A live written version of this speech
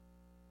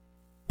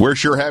We're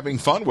sure having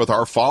fun with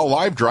our Fall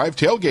Live Drive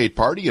tailgate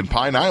party in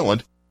Pine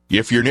Island.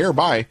 If you're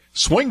nearby,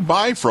 swing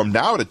by from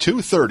now to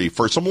 2:30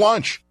 for some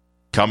lunch.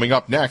 Coming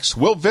up next,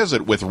 we'll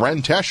visit with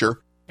Ren Tesher,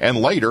 and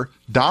later,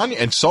 Don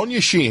and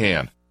Sonia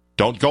Sheehan.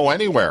 Don't go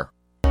anywhere.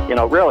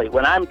 Really,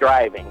 when I'm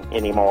driving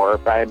anymore,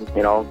 if I'm,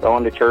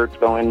 going to church,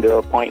 going to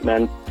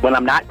appointments, when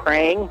I'm not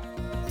praying,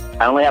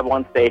 I only have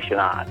one station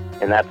on,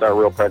 and that's our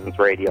Real Presence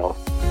Radio.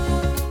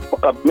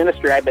 A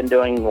ministry I've been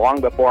doing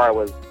long before I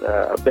was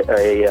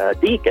a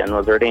deacon,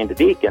 was ordained a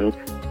deacon,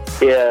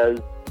 is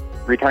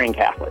returning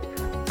Catholics.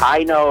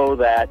 I know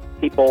that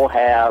people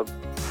have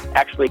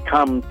actually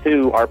come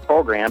to our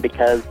program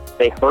because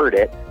they heard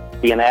it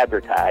being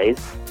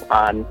advertised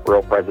on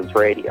Real Presence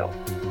Radio.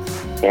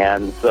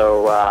 And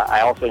so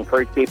I also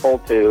encourage people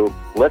to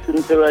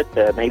listen to it,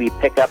 to maybe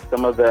pick up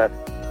some of the,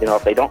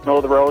 if they don't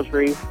know the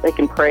rosary, they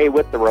can pray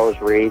with the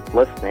rosary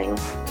listening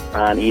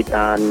on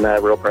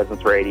Real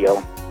Presence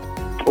Radio,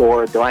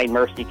 or Divine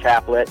Mercy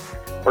Chaplet,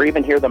 or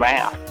even hear the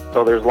Mass.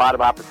 So there's a lot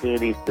of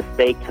opportunities to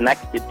stay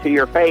connected to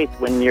your faith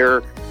when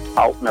you're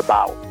out and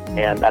about.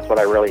 And that's what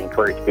I really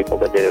encourage people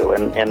to do.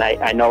 And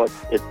I know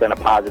it's been a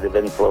positive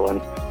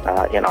influence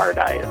in our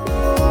diocese.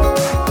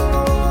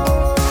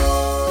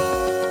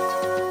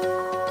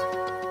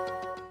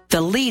 The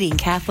leading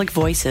Catholic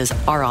voices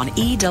are on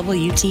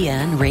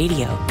EWTN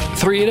Radio.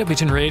 Through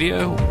EWTN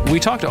Radio, we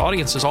talk to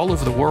audiences all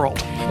over the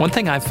world. One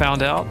thing I've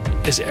found out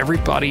is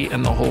everybody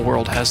in the whole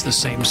world has the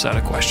same set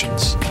of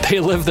questions. They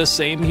live the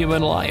same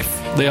human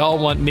life. They all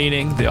want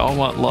meaning, they all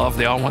want love,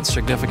 they all want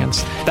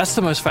significance. That's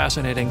the most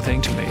fascinating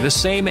thing to me. The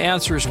same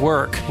answers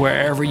work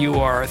wherever you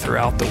are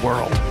throughout the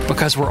world,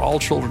 because we're all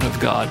children of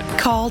God.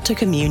 Call to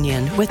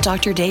Communion with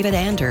Dr. David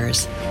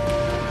Anders.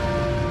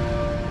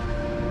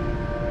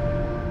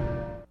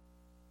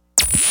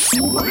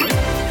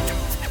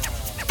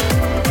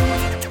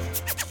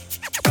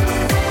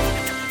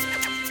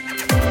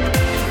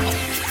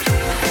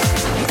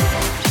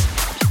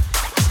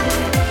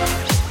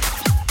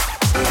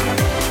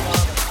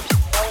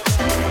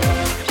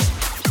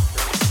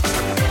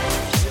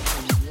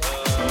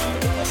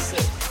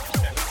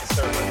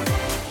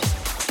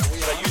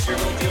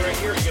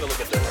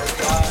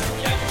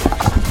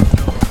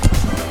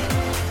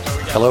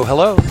 Hello,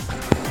 hello.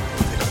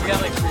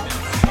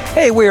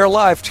 Hey, we are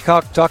live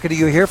talking to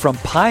you here from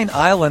Pine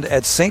Island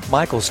at St.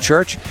 Michael's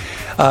Church.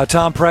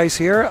 Tom Price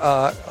here,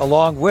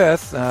 along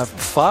with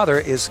Father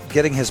is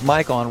getting his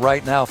mic on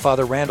right now,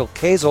 Father Randall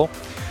Kazel,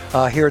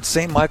 here at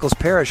St. Michael's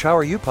Parish. How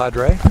are you,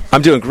 Padre?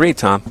 I'm doing great,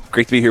 Tom.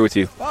 Great to be here with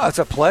you. Oh, it's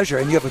a pleasure,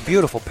 and you have a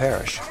beautiful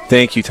parish.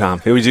 Thank you, Tom.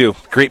 Here we do.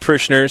 Great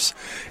parishioners,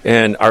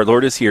 and our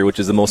Lord is here, which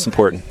is the most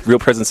important. Real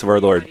presence of our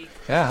Lord.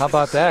 Yeah, how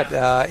about that?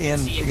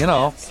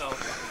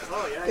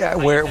 Yeah,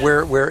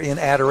 we're in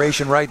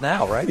adoration right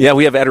now, right? Yeah,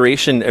 we have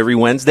adoration every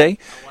Wednesday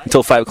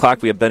until 5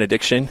 o'clock. We have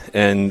benediction,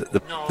 and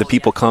the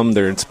people come.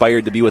 They're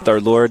inspired to be with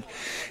our Lord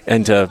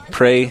and to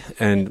pray.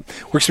 And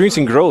we're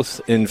experiencing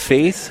growth in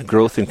faith,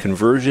 growth in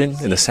conversion,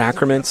 in the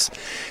sacraments,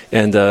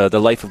 and the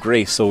life of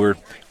grace. So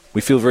we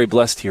feel very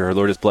blessed here. Our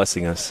Lord is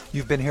blessing us.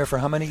 You've been here for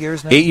how many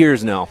years now? 8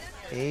 years now.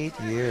 8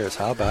 years.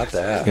 How about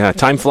that? Yeah,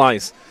 time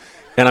flies,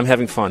 and I'm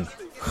having fun.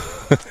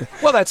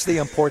 Well, that's the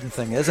important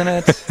thing, isn't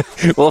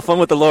it? Well, fun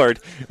with the Lord.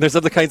 There's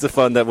other kinds of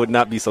fun that would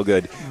not be so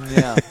good.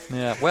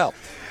 Yeah. Well,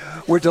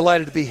 we're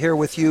delighted to be here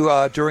with you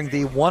during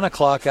the 1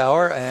 o'clock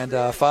hour,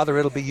 and Father,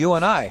 it'll be you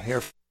and I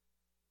here.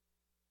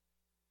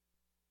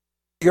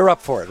 You're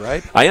up for it,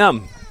 right? I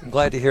am. I'm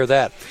glad to hear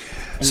that.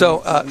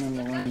 So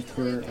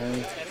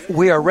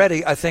we are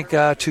ready, I think,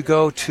 to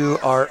go to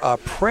our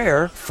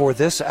prayer for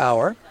this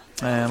hour.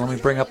 And let me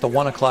bring up the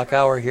 1 o'clock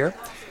hour here.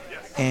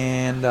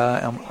 And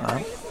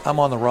I'm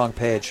on the wrong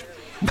page.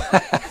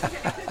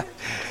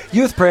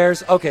 Youth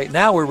prayers. Okay,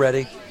 now we're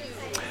ready.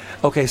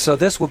 Okay, so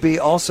this will be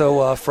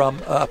also from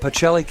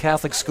Pacelli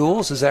Catholic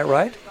Schools. Is that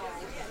right?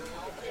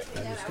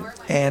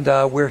 And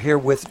we're here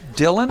with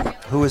Dylan,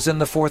 who is in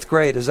the 4th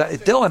grade.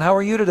 Dylan, how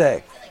are you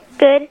today?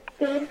 Good.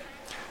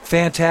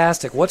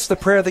 Fantastic. What's the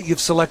prayer that you've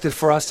selected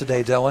for us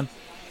today, Dylan?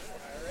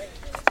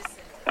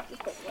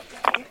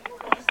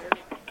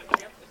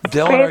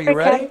 Dylan, are you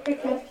ready?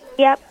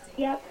 Yep.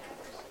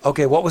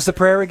 Okay, what was the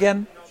prayer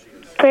again?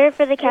 Prayer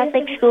for the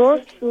Catholic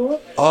schools.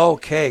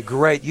 Okay,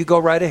 great. You go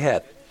right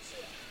ahead.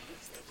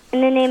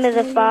 In the name of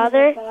the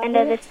Father, and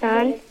of the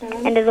Son,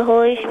 and of the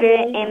Holy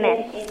Spirit,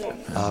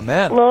 amen.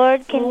 Amen.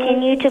 Lord,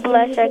 continue to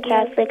bless our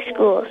Catholic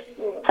schools.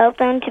 Help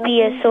them to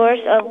be a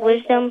source of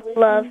wisdom,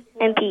 love,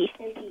 and peace.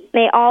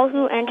 May all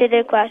who enter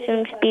their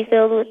classrooms be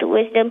filled with the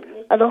wisdom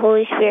of the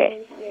Holy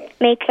Spirit.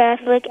 May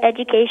Catholic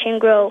education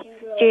grow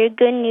so your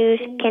good news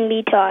can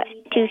be taught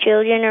to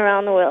children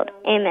around the world.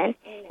 Amen.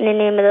 In the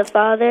name of the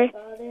Father,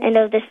 and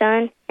of the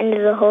Son, and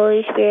of the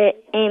Holy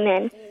Spirit.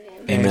 Amen.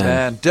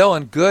 Amen.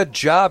 Dylan, good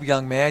job,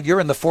 young man. You're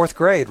in the 4th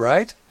grade,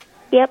 right?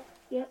 Yep.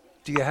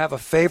 Do you have a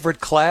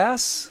favorite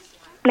class?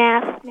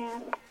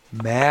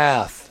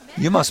 Math.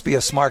 You must be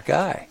a smart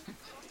guy.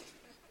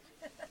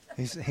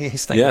 He's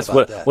thinking yes.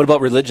 about that. What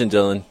about religion,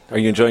 Dylan? Are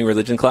you enjoying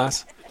religion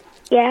class?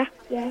 Yeah.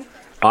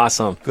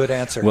 Awesome. Good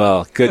answer.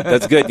 Well, good.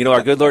 That's good. You know,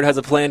 our good Lord has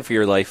a plan for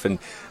your life, and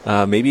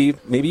maybe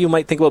you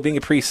might think about being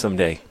a priest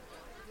someday.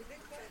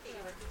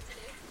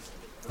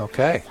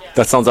 Okay.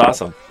 That sounds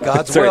awesome.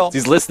 God's Sorry, will.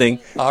 He's listening.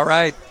 All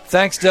right.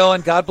 Thanks,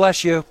 Dylan. God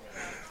bless you.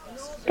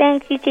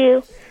 Thanks, you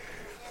too.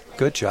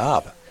 Good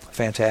job.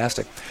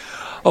 Fantastic.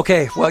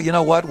 Okay, well, you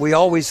know what? We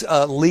always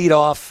lead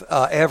off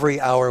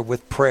every hour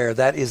with prayer.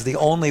 That is the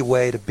only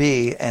way to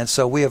be. And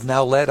so we have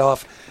now led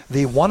off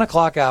the 1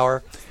 o'clock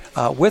hour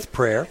with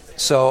prayer.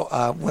 So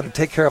I'm going to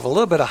take care of a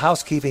little bit of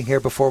housekeeping here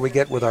before we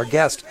get with our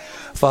guest,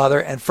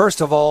 Father. And first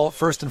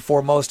and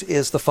foremost,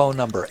 is the phone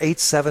number,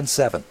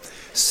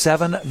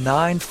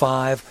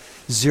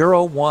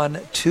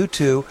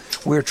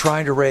 877-795-0122. We're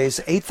trying to raise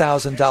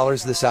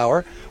 $8,000 this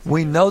hour.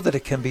 We know that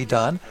it can be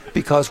done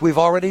because we've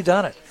already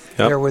done it.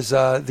 Yep. There was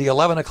the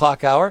 11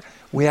 o'clock hour.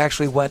 We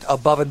actually went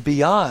above and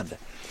beyond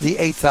the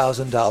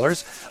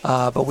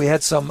 $8,000, but we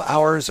had some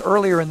hours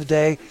earlier in the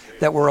day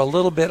that were a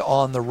little bit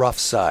on the rough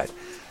side.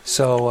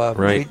 So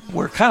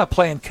we're kind of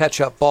playing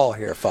catch-up ball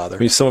here, Father.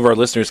 Maybe some of our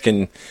listeners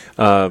can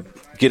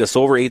get us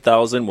over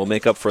 8,000. We'll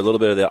make up for a little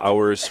bit of the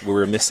hours we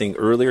were missing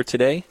earlier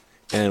today,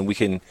 and we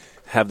can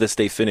have this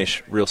day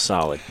finish real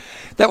solid.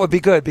 That would be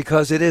good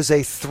because it is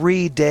a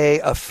 3-day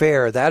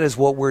affair. That is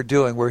what we're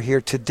doing. We're here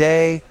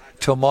today,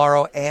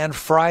 tomorrow, and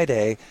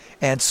Friday,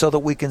 and so that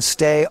we can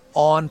stay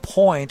on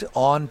point,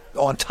 on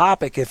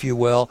topic, if you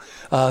will,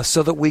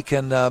 so that we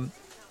can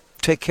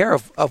take care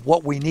of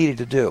what we needed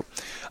to do.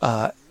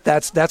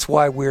 That's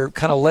why we're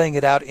kind of laying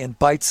it out in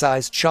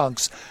bite-sized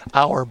chunks,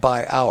 hour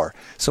by hour.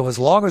 So as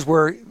long as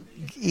we're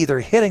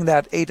either hitting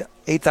that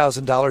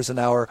 $8,000 an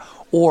hour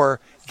or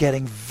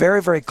getting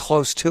very, very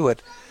close to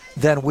it,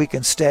 then we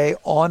can stay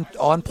on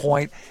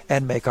point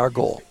and make our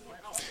goal.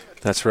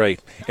 That's right.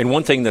 And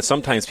one thing that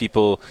sometimes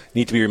people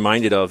need to be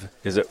reminded of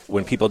is that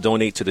when people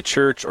donate to the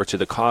church or to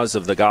the cause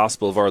of the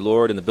gospel of our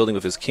Lord and the building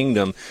of his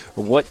kingdom,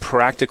 what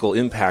practical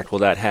impact will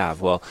that have?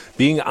 Well,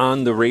 being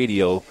on the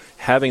radio,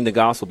 having the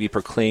gospel be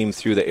proclaimed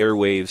through the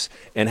airwaves,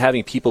 and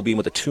having people be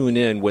able to tune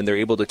in when they're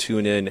able to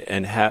tune in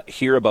and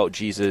hear about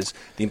Jesus,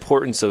 the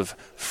importance of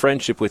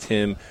friendship with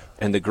him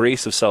and the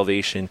grace of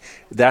salvation,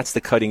 that's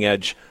the cutting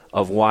edge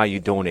of why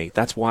you donate.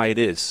 That's why it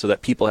is, so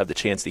that people have the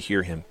chance to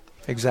hear him.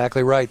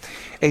 Exactly right.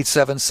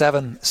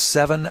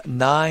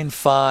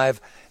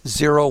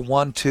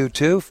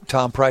 877-795-0122.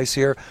 Tom Price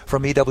here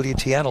from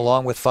EWTN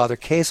along with Father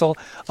Kazel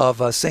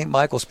of St.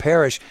 Michael's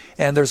Parish.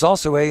 And there's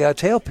also a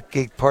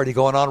tailgate party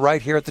going on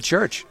right here at the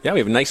church. Yeah, we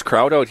have a nice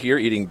crowd out here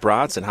eating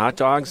brats and hot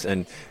dogs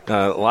and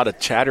a lot of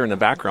chatter in the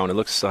background. It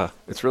looks,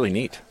 it's really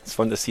neat. It's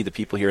fun to see the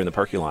people here in the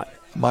parking lot.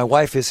 My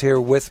wife is here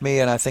with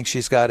me, and I think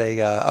she's got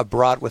a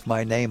brat with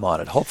my name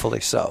on it. Hopefully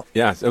so.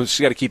 Yeah, she's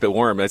got to keep it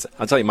warm.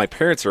 I'll tell you, my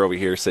parents are over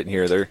here, sitting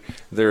here.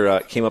 They're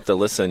came up to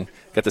listen,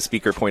 got the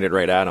speaker pointed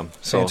right at them.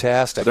 So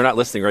fantastic. They're not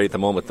listening right at the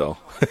moment, though.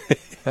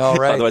 All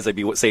right. Otherwise, I'd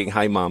be saying,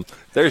 hi, Mom.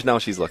 Now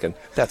she's looking.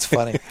 That's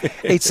funny.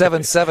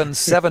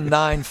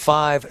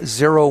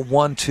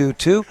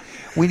 877-795-0122.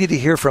 We need to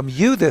hear from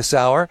you this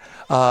hour,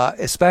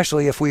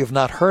 especially if we have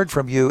not heard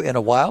from you in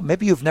a while.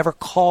 Maybe you've never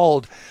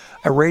called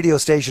a radio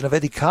station of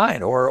any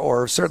kind,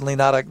 or certainly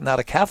not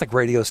a Catholic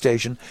radio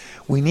station.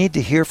 We need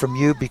to hear from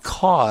you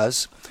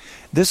because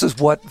this is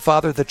what,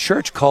 Father, the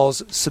Church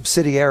calls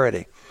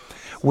subsidiarity.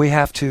 We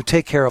have to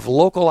take care of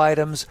local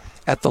items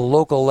at the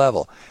local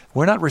level.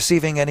 We're not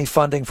receiving any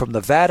funding from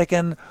the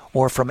Vatican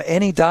or from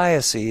any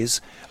diocese,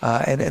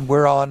 and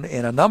we're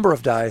in a number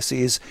of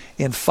dioceses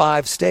in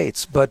 5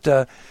 states. But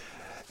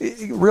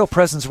Real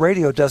Presence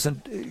Radio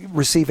doesn't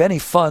receive any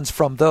funds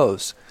from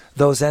those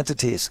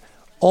entities.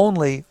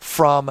 Only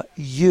from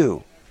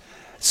you.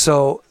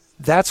 So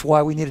that's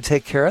why we need to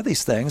take care of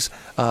these things.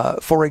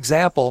 For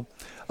example,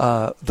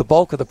 the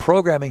bulk of the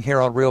programming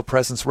here on Real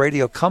Presence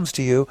Radio comes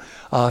to you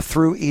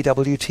through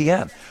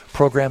EWTN.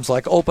 Programs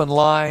like Open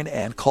Line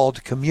and Call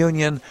to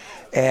Communion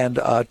and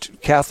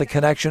Catholic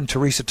Connection,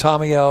 Teresa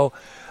Tomeo,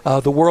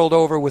 The World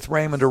Over with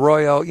Raymond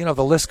Arroyo. You know,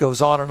 the list goes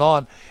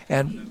on.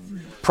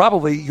 And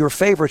probably your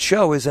favorite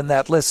show is in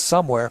that list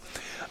somewhere.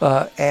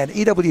 And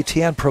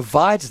EWTN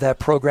provides that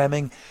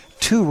programming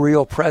to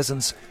Real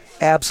Presence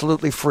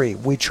absolutely free.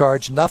 We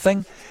charge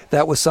nothing.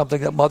 That was something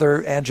that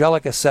Mother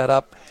Angelica set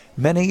up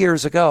many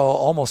years ago,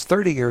 almost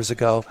 30 years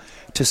ago,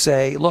 to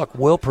say, look,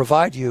 we'll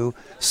provide you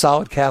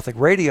solid Catholic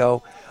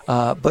radio,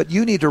 but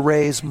you need to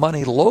raise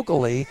money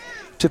locally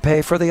to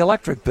pay for the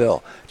electric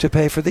bill, to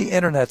pay for the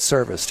internet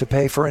service, to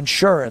pay for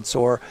insurance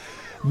or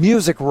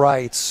music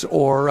rights,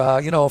 or,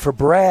 for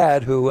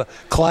Brad, who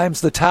climbs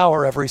the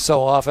tower every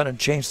so often and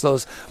changes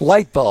those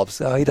light bulbs.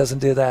 He doesn't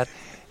do that.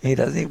 He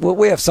doesn't.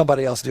 We have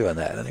somebody else doing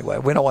that anyway.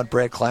 We don't want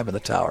Brad climbing the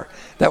tower.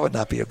 That would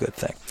not be a good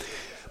thing.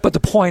 But the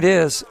point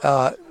is,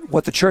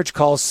 what the Church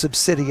calls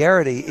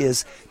subsidiarity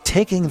is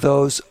taking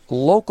those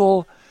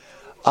local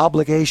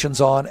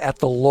obligations on at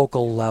the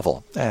local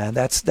level. And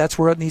that's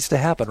where it needs to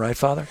happen, right,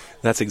 Father?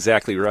 That's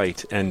exactly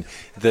right. And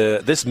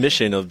this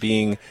mission of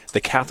being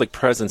the Catholic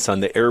presence on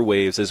the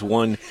airwaves is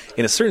one,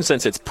 in a certain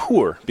sense, it's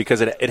poor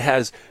because it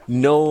has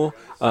no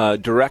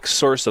direct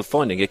source of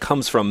funding. It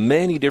comes from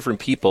many different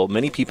people,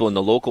 many people in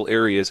the local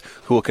areas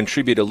who will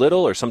contribute a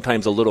little or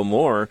sometimes a little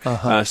more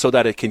so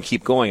that it can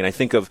keep going. And I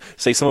think of,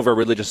 say, some of our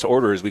religious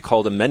orders, we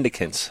call them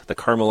mendicants, the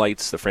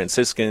Carmelites, the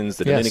Franciscans,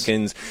 the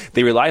Dominicans.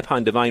 They rely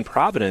upon divine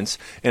providence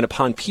and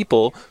upon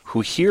people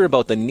who hear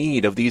about the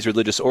need of these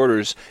religious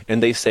orders,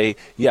 and they say,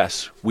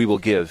 yes, we will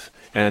give.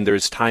 And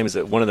there's times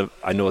that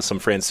I know some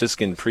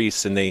Franciscan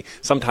priests, and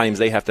sometimes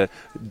they have to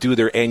do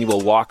their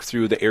annual walk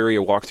through the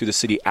area, walk through the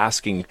city,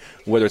 asking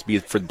whether it's be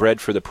for bread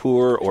for the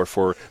poor or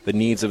for the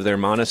needs of their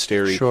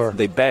monastery. Sure.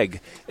 They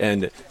beg,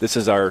 and this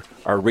is our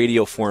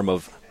radio form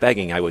of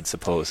begging, I would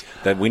suppose,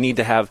 that we need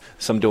to have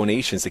some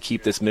donations to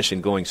keep this mission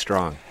going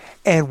strong.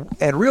 And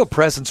Real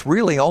Presence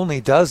really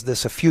only does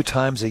this a few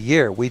times a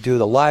year. We do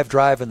the live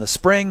drive in the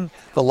spring,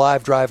 the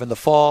live drive in the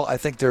fall. I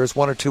think there's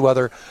one or two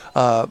other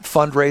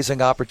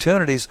fundraising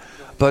opportunities,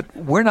 but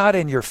we're not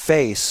in your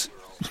face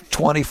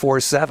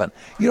 24/7.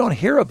 You don't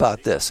hear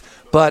about this.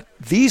 But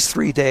these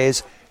 3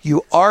 days,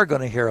 you are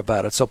going to hear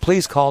about it. So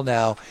please call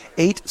now,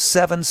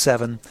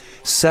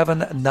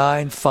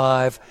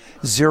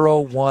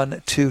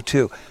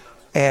 877-795-0122.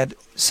 And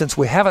since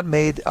we haven't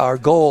made our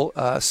goal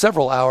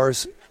several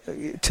hours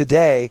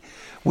today,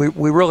 we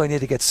really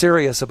need to get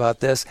serious about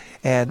this.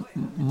 And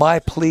my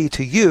plea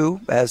to you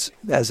as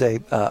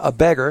a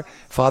beggar,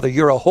 Father,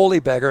 you're a holy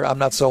beggar. I'm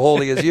not so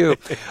holy as you.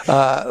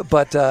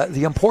 But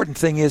the important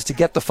thing is to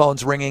get the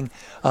phones ringing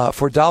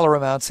for dollar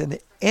amounts in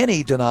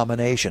any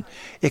denomination.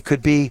 It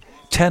could be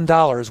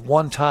 $10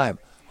 one time.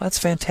 That's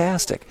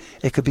fantastic.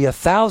 It could be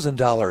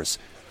 $1,000.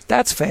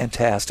 That's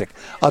fantastic.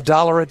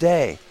 $1 a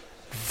day.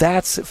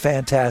 That's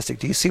fantastic.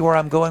 Do you see where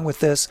I'm going with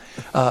this?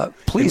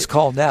 Please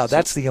call now.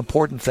 That's the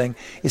important thing,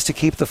 is to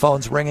keep the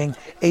phones ringing.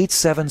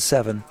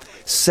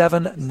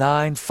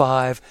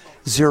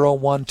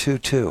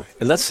 877-795-0122.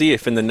 And let's see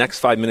if in the next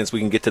 5 minutes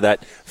we can get to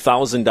that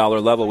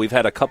 $1,000 level. We've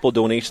had a couple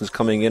donations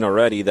coming in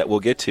already that we'll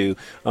get to,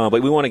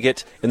 but we want to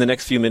get in the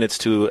next few minutes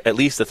to at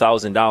least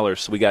 $1,000.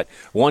 So we got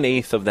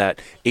 1/8 of that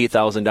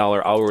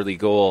 $8,000 hourly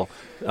goal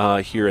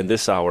here in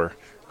this hour.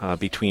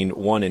 Between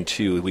 1 and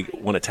 2. We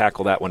want to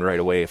tackle that one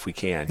right away if we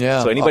can.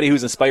 Yeah. So anybody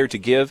who's inspired to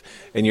give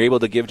and you're able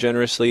to give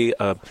generously,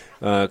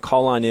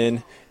 call on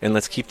in and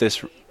let's keep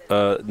this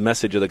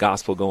message of the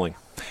gospel going.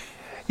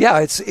 Yeah,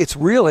 it's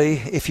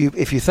really, if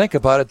you think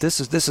about it,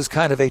 this is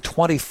kind of a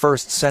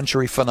 21st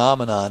century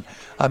phenomenon.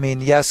 I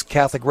mean, yes,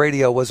 Catholic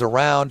radio was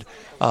around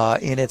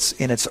in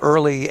its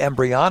early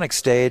embryonic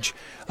stage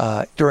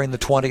during the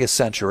 20th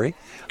century,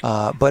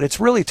 but it's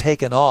really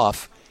taken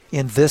off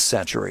in this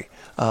century.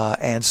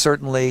 And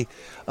certainly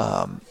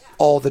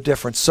all the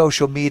different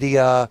social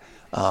media,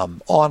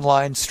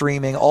 online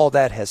streaming, all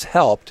that has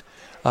helped.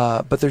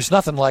 But there's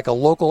nothing like a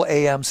local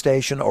AM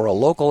station or a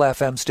local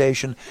FM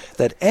station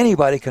that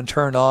anybody can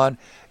turn on.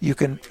 You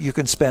can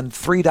spend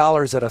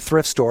 $3 at a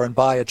thrift store and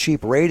buy a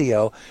cheap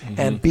radio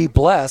and be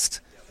blessed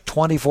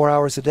 24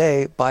 hours a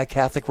day by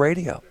Catholic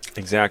radio.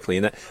 Exactly.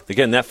 And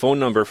that phone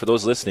number for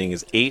those listening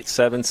is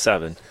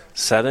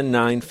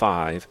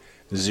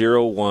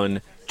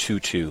 877-795-0122.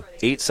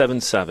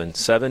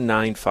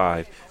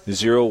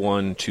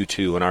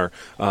 877-795-0122. And our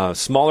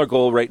smaller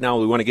goal right now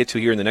we want to get to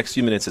here in the next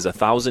few minutes is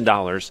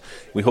 $1,000.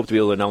 We hope to be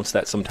able to announce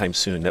that sometime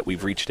soon, that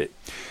we've reached it.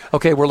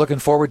 Okay, we're looking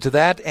forward to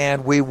that,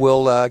 and we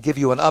will give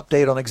you an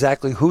update on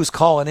exactly who's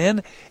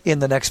calling in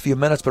the next few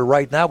minutes. But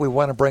right now we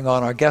want to bring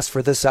on our guest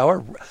for this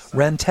hour,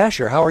 Ren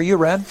Tesher. How are you,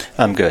 Ren?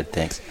 I'm good,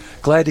 thanks.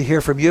 Glad to hear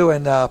from you,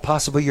 and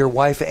possibly your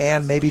wife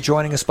Ann may be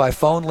joining us by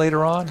phone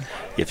later on.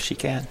 If she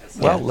can.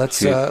 Well, yeah. let's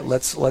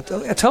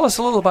tell us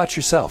a little about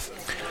yourself.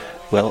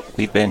 Well,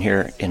 we've been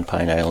here in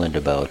Pine Island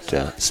about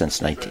since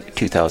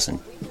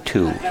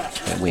 2002,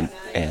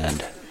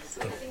 and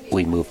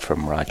we moved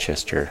from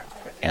Rochester,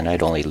 and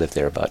I'd only lived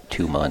there about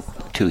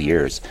 2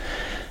 years.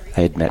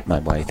 I had met my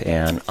wife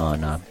Ann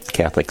on a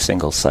Catholic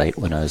single site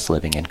when I was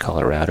living in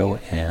Colorado,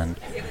 and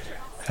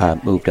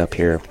moved up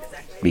here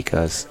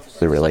because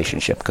the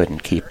relationship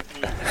couldn't keep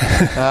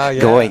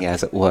going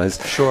as it was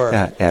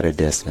at a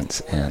distance.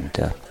 And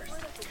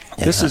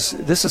this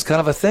is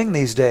kind of a thing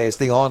these days,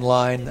 the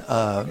online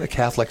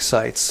Catholic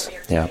sites.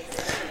 Yeah,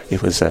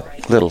 it was a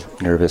little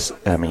nervous.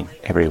 I mean,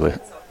 every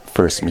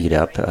first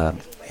meetup,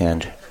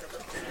 and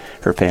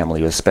her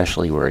family was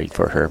especially worried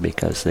for her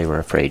because they were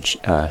afraid she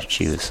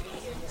was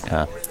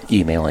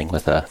emailing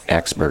with an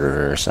axe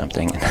murderer or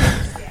something.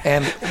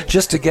 And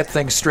just to get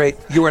things straight,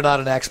 you are not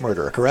an axe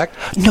murderer, correct?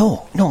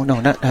 No,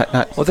 not.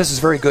 Well, this is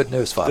very good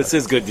news, Father. This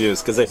is good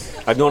news, because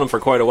I've known him for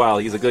quite a while.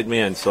 He's a good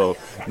man, so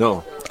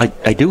no.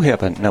 I do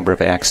have a number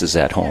of axes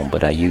at home,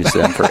 but I use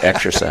them for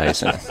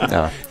exercise and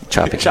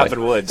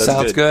chopping wood. That's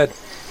Sounds good.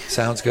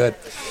 Sounds good.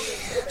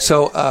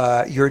 So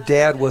your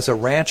dad was a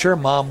rancher,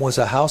 mom was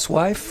a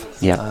housewife.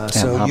 Yeah.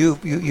 So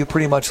you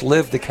pretty much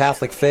lived the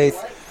Catholic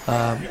faith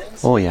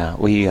Oh yeah,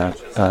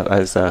 I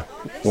was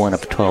one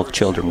of 12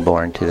 children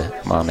born to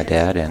mom and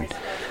dad, and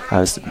I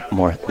was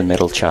more the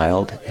middle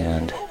child,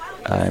 and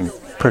I'm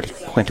pretty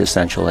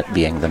quintessential at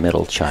being the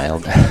middle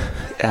child.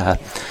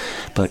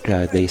 But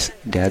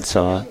Dad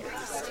saw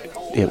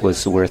it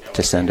was worth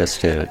to send us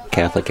to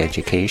Catholic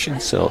education,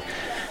 so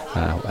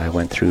I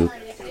went through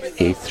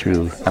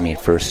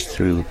 1st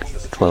through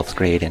 12th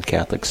grade in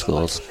Catholic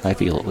schools. I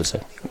feel it was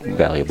a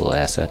valuable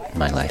asset in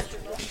my life.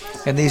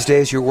 And these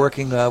days you're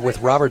working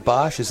with Robert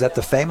Bosch. Is that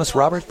the famous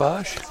Robert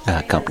Bosch?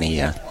 Company,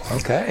 yeah.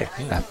 Okay.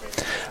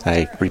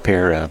 I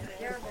repair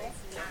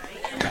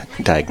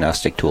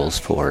diagnostic tools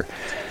for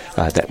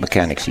that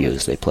mechanics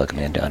use. They plug them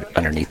in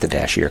underneath the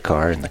dash of your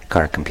car, and the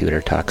car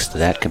computer talks to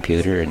that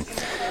computer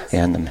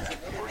and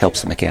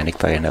helps the mechanic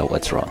find out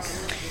what's wrong.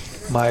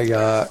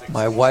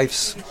 My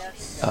wife's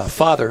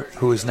father,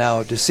 who is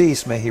now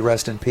deceased, may he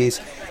rest in peace,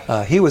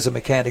 he was a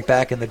mechanic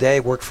back in the day,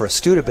 worked for a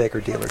Studebaker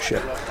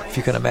dealership, if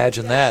you can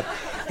imagine that.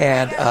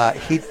 And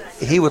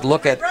he would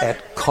look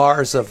at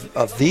cars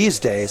of these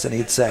days, and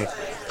he'd say,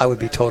 I would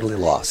be totally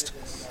lost,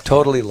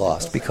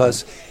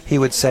 because he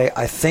would say,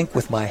 I think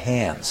with my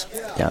hands.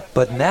 Yeah.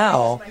 But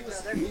now,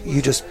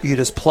 you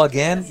just plug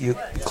in, you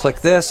click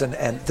this,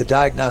 and the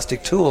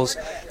diagnostic tools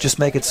just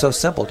make it so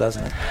simple,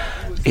 doesn't it?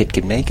 It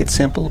can make it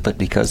simple, but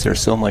because there's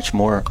so much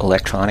more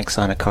electronics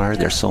on a car,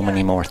 there's so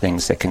many more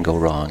things that can go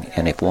wrong.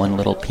 And if one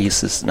little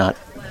piece is not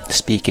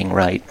speaking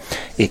right,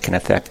 it can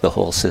affect the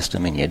whole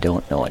system, and you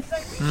don't know it.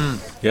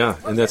 Yeah,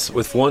 and that's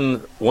with one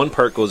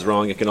part goes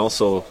wrong, it can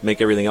also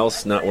make everything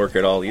else not work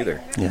at all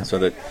either. Yeah. So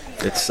that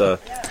it's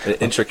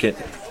intricate,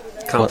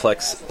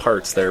 complex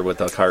parts there with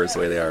the cars the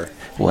way they are.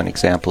 One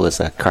example is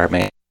a car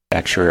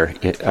manufacturer.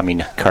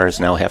 Cars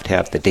now have to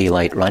have the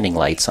daylight running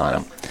lights on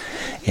them,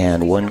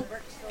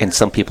 and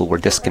some people were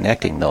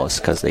disconnecting those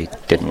because they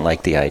didn't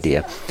like the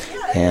idea.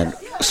 And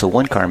so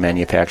one car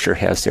manufacturer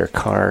has their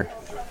car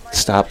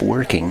stop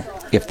working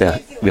if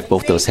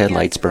both those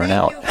headlights burn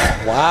out.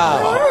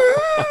 Wow.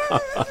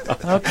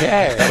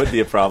 Okay. That would be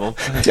a problem.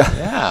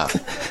 Yeah.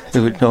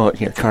 No,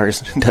 your car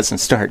doesn't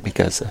start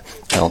because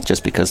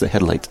the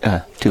headlights,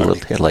 two little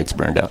headlights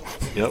burned out.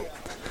 Yep.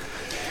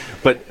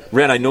 But,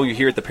 Ren, I know you're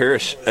here at the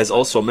parish as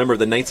also a member of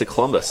the Knights of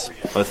Columbus,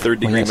 a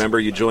third-degree member.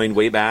 You joined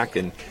way back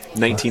in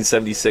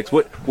 1976.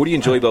 What do you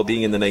enjoy about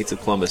being in the Knights of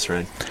Columbus,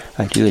 Ren?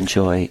 I do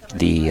enjoy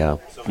the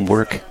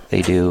work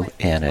they do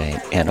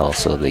and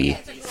also the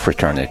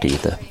fraternity,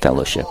 the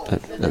fellowship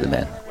of the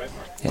men.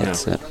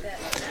 It's the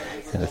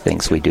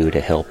things we do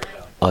to help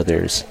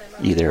others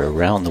either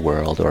around the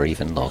world or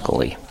even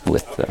locally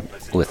with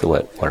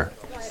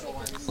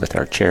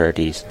our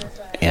charities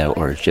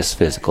or just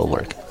physical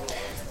work.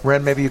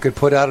 Ren, maybe you could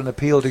put out an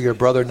appeal to your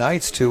brother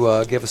Knights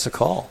to give us a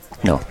call.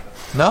 No.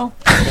 No?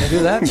 Can you do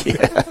that?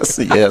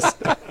 Yes.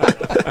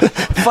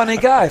 Funny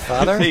guy,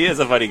 Father. He is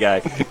a funny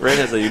guy. Ren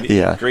has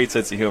a great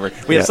sense of humor.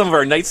 We have some of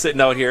our Knights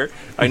sitting out here.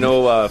 I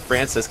know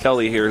Francis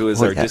Kelly here, who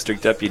is our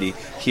district deputy.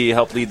 He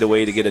helped lead the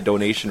way to get a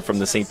donation from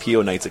the St.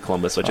 Pio Knights of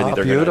Columbus, which I think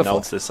they're going to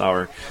announce this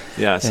hour.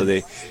 Yeah,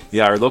 so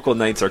our local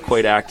Knights are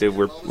quite active.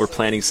 We're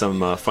planning some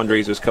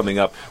fundraisers coming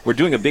up. We're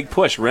doing a big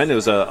push. Ren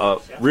was a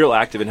real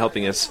active in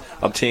helping us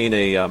obtain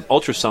a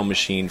ultrasound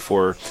machine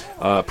for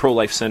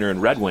Pro-Life Center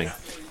in Red Wing.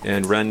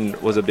 And Ren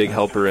was a big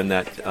helper in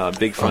that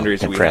big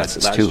fundraiser we had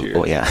last year.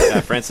 Oh, yeah. Yeah,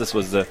 Francis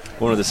was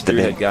one of the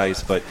spearhead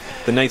guys. But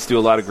the Knights do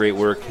a lot of great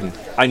work. And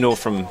I know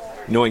from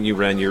knowing you,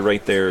 Ren, you're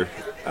right there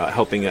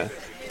helping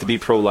to be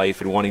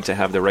pro-life and wanting to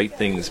have the right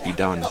things be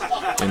done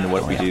in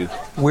what we do.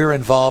 We're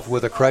involved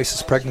with a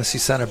crisis pregnancy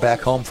center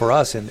back home for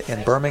us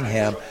in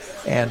Birmingham.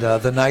 And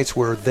the Knights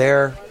were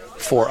there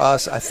for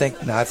us. I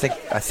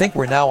think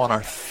we're now on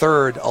our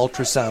third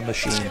ultrasound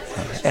machine,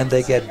 and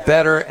they get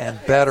better and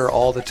better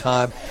all the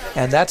time.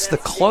 And that's the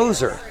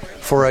closer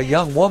for a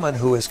young woman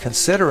who is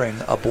considering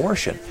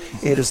abortion.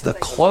 It is the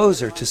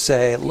closer to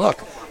say, look,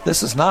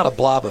 this is not a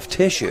blob of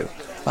tissue.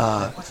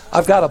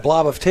 I've got a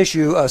blob of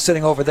tissue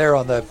sitting over there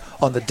on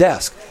the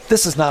desk.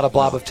 This is not a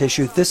blob of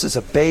tissue. This is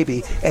a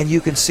baby, and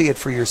you can see it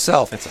for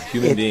yourself. It's a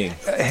human being.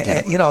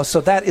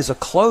 So that is a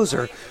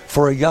closer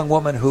for a young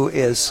woman who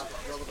is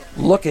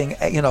looking,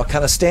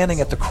 kind of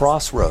standing at the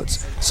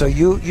crossroads. So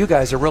you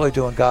guys are really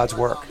doing God's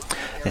work.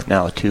 And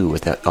now, too,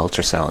 with the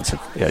ultrasounds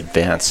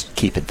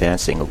keep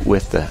advancing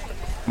with the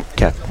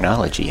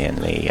technology, and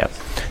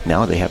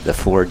now they have the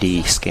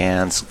 4D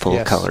scans,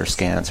 full color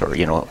scans, or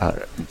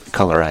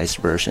colorized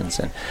versions,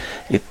 and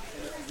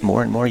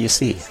more and more you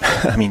see.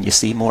 I mean, you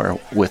see more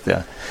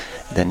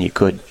than you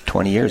could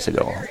 20 years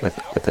ago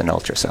with an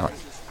ultrasound.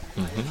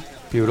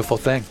 Mm-hmm. Beautiful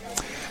thing.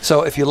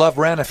 So if you love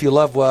Ren, if you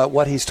love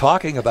what he's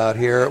talking about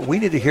here, we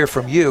need to hear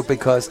from you,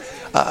 because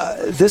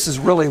this is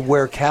really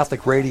where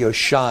Catholic radio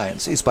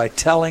shines, is by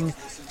telling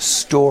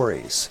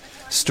stories.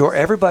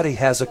 Everybody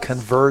has a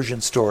conversion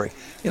story.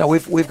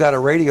 We've got a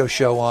radio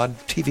show on,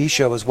 TV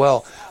show as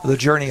well, The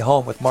Journey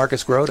Home with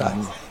Marcus Grodi.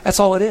 Mm-hmm. That's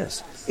all it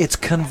is. It's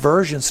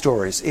conversion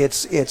stories.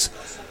 It's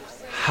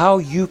how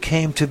you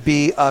came to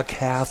be a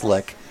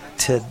Catholic,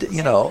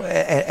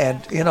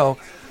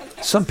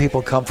 some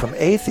people come from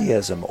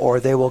atheism, or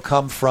they will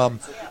come from,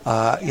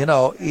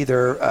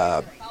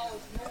 either,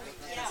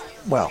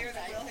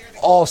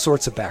 all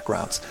sorts of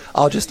backgrounds.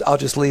 I'll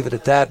just leave it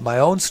at that. My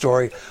own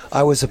story,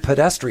 I was a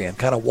pedestrian,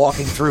 kind of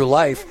walking through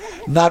life,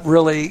 not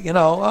really,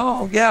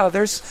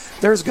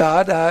 there's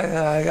God.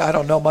 I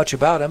don't know much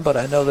about him, but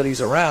I know that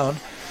he's around.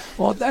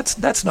 Well,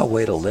 that's no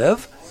way to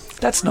live.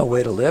 That's no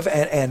way to live.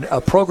 And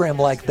a program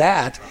like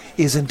that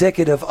is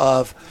indicative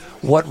of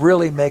what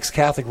really makes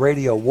Catholic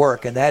radio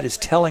work, and that is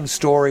telling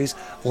stories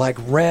like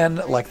Ren,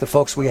 like the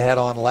folks we had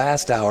on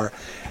last hour.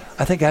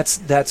 I think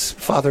that's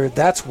Father,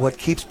 that's what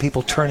keeps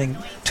people tuning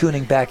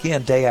back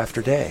in day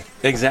after day.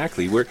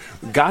 Exactly.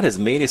 God has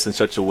made us in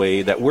such a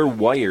way that we're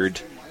wired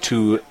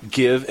to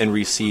give and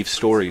receive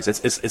stories.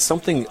 It's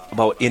something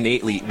about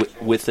innately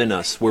within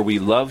us, where we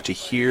love to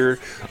hear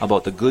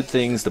about the good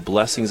things, the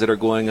blessings that are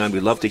going on.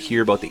 We love to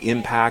hear about the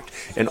impact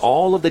and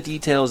all of the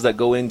details that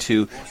go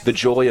into the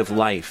joy of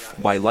life,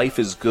 why life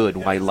is good,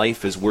 why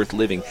life is worth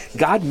living.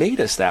 God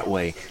made us that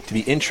way, to be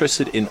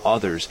interested in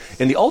others.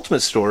 And the ultimate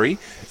story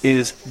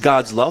is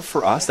God's love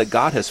for us, that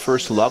God has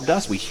first loved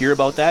us. We hear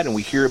about that, and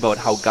we hear about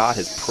how God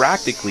has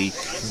practically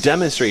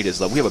demonstrated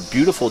his love. We have a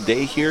beautiful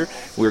day here.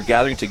 We're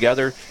gathering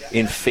together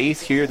in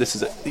faith here. This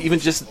is even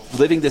just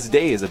living this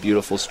day is a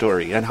beautiful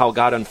story, and how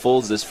God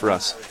unfolds this for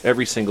us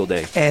every single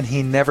day. And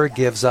he never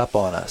gives up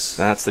on us.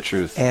 That's the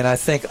truth. And I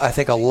think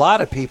a lot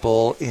of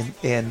people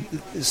in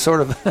sort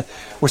of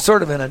we're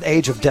sort of in an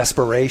age of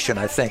desperation,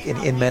 I think,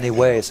 in many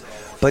ways.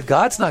 But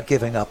God's not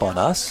giving up on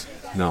us.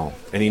 No,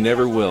 and he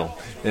never will.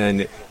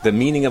 And the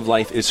meaning of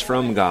life is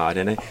from God.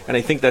 And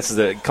I think that's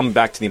coming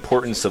back to the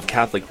importance of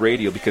Catholic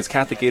radio, because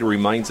Catholic radio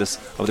reminds us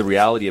of the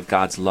reality of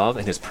God's love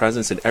and his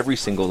presence in every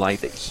single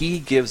life, that he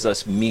gives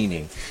us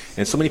meaning.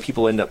 And so many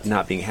people end up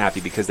not being happy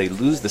because they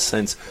lose the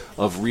sense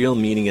of real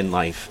meaning in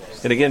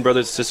life. And again,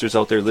 brothers and sisters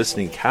out there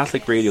listening,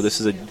 Catholic radio,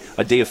 this is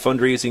a day of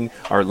fundraising,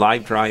 our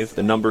live drive.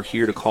 The number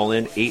here to call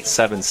in,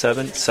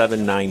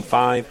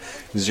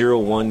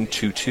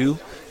 877-795-0122.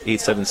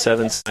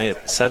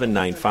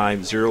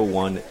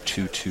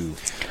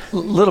 877-795-0122. A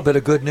little bit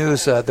of good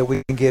news that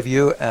we can give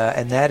you,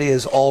 and that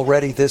is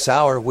already this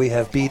hour we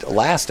have beat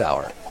last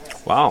hour.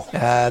 Wow.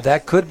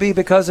 That could be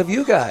because of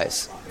you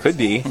guys. Could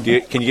be. Can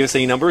you give us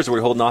any numbers, or are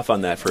we holding off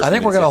on that for a I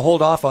think we're going to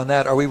hold off on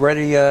that. Are we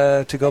ready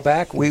to go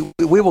back? We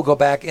will go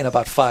back in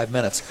about 5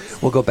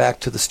 minutes. We'll go back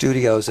to the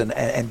studios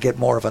and get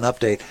more of an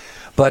update.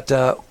 But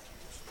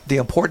the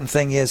important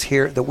thing is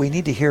here that we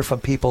need to hear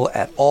from people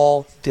at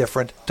all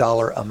different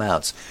dollar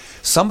amounts.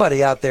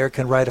 Somebody out there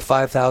can write a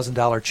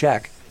 $5,000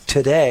 check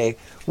today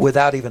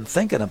without even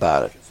thinking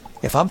about it.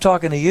 If I'm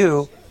talking to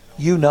you,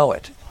 you know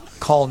it.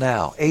 Call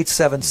now,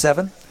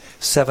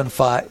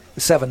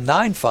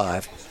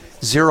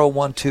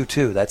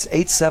 877-795-0122. That's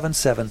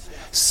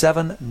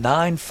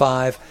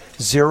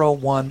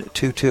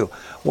 877-795-0122.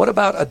 What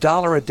about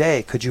 $1 a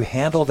day? Could you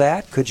handle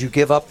that? Could you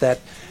give up that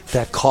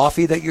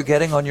coffee that you're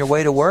getting on your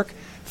way to work?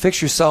 Fix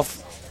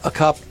yourself a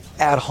cup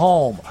at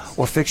home,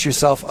 or fix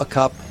yourself a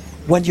cup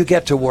when you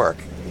get to work.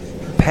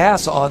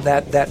 Pass on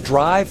that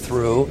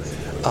drive-through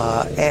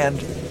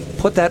and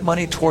put that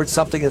money towards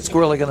something that's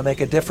really going to make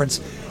a difference,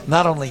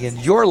 not only in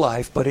your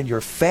life, but in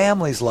your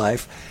family's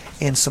life,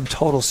 in some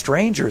total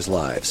strangers'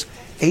 lives.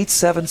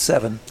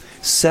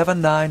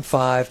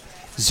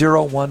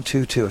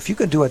 877-795-0122. If you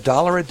can do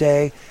 $1 a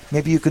day,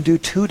 maybe you can do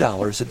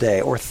 $2 a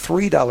day or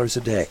 $3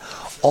 a day.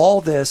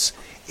 All this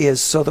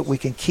is so that we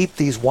can keep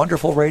these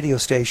wonderful radio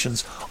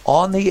stations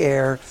on the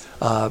air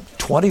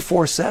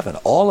 24/7.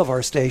 All of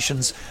our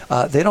stations,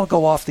 they don't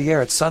go off the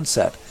air at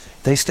sunset.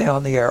 They stay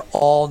on the air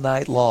all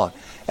night long.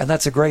 And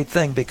that's a great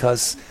thing,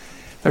 because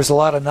there's a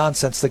lot of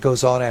nonsense that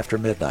goes on after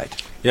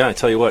midnight. Yeah, I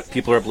tell you what,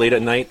 people are up late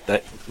at night.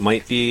 That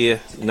might be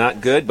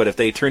not good, but if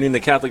they turn in the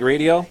Catholic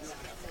radio,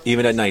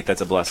 even at night,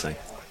 that's a blessing.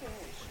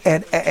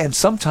 And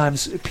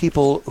sometimes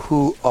people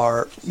who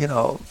are,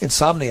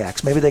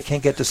 insomniacs, maybe they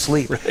can't get to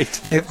sleep.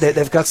 Right.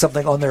 They've got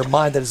something on their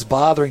mind that is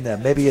bothering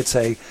them. Maybe it's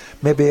a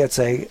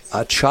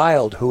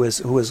child who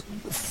has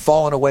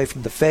fallen away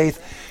from the faith,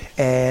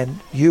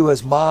 and you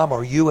as mom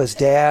or you as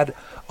dad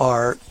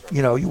are,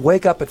 you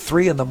wake up at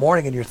 3 a.m.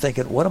 and you're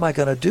thinking, what am I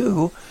going to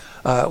do?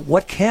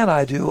 What can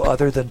I do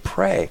other than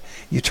pray?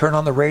 You turn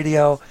on the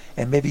radio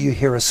and maybe you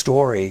hear a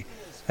story,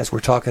 as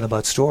we're talking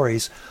about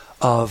stories,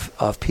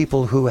 of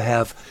people who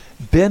have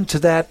been to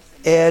that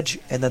edge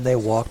and then they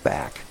walk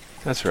back.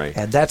 That's right.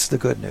 And that's the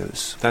good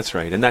news. That's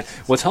right. And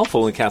what's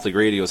helpful in Catholic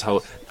radio is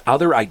how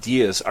other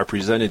ideas are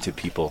presented to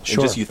people. Sure.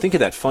 And just you think of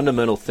that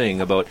fundamental thing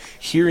about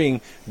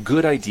hearing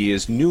good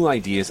ideas, new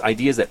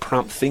ideas that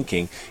prompt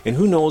thinking, and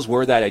who knows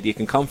where that idea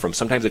can come from.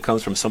 Sometimes it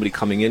comes from somebody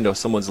coming into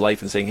someone's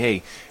life and saying,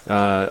 hey,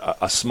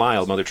 a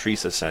smile, Mother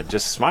Teresa said,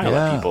 just smile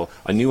at people,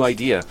 a new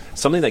idea,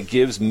 something that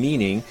gives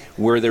meaning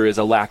where there is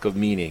a lack of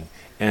meaning.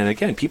 And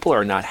again, people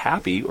are not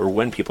happy, or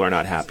when people are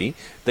not happy,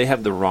 they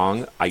have the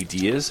wrong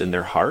ideas in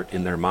their heart,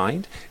 in their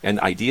mind, and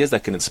ideas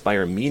that can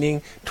inspire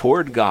meaning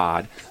toward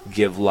God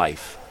give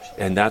life.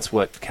 And that's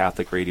what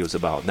Catholic radio is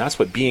about. And that's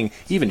what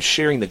even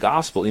sharing the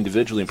gospel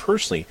individually and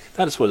personally,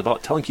 that is what it's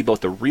about, telling people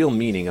about the real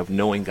meaning of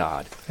knowing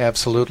God.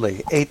 Absolutely.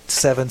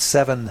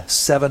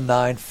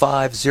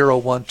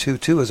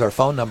 877-795-0122 is our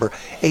phone number.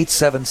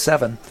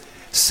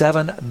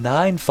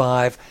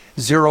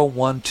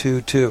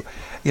 877-795-0122.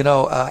 You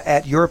know,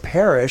 at your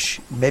parish,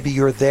 maybe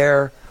you're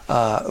there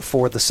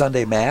for the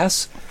Sunday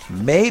Mass.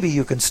 Maybe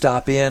you can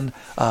stop in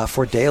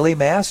for daily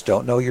Mass.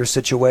 Don't know your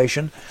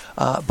situation.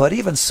 But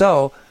even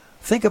so,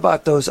 think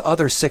about those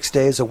other 6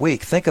 days a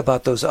week. Think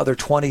about those other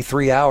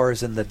 23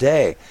 hours in the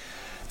day.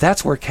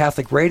 That's where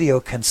Catholic radio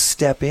can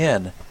step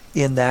in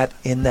that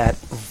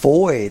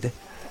void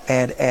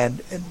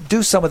and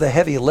do some of the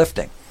heavy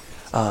lifting.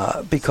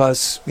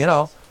 Because, you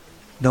know,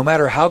 no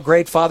matter how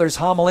great Father's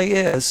homily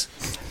is,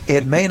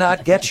 it may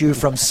not get you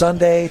from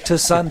Sunday to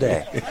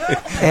Sunday.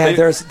 And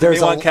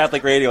there's on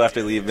Catholic radio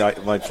after I leave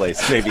my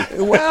place, maybe.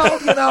 Well,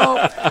 you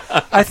know,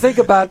 I think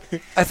about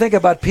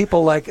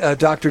people like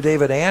Dr.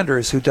 David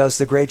Anders, who does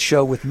the great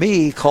show with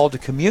me called To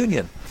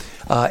Communion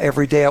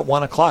every day at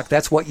 1 o'clock.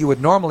 That's what you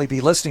would normally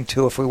be listening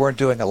to if we weren't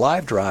doing a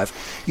live drive.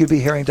 You'd be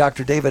hearing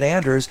Dr. David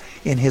Anders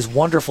in his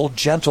wonderful,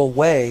 gentle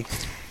way,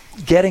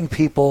 getting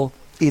people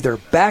either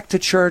back to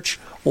church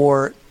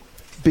or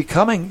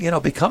becoming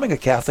a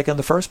Catholic in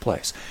the first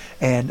place.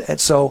 And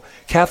so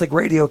Catholic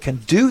radio can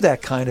do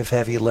that kind of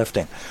heavy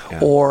lifting. Yeah.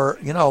 Or,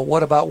 you know,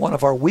 what about one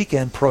of our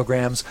weekend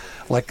programs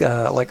like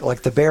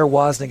the Bear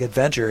Wozniak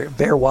Adventure?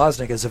 Bear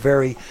Wozniak is a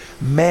very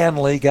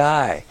manly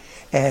guy,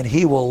 and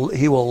he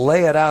will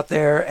lay it out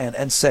there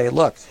and say,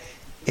 look,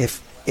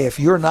 if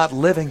you're not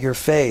living your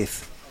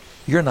faith,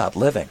 you're not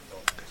living.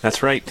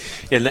 That's right.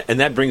 And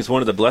that brings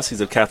one of the blessings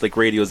of Catholic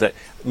radio is that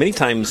many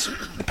times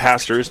the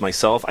pastors,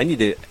 myself, I need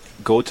to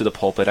go to the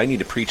pulpit. I need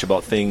to preach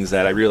about things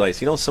that I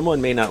realize, you know,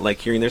 someone may not like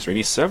hearing this, or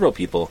maybe several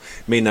people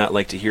may not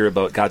like to hear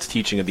about God's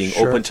teaching of being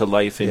open to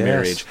life in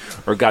marriage,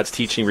 or God's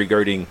teaching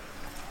regarding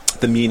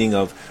the meaning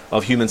of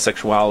human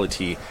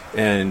sexuality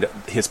and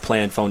his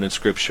plan found in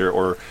Scripture,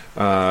 or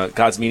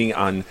God's meaning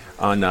on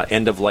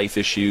end-of-life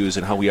issues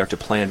and how we are to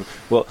plan.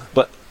 Well,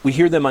 but we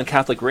hear them on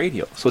Catholic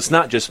radio. So it's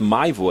not just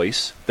my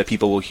voice that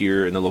people will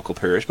hear in the local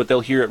parish, but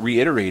they'll hear it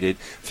reiterated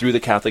through the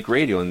Catholic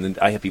radio. And then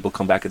I have people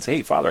come back and say,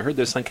 hey, Father, I heard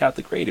this on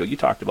Catholic radio. You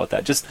talked about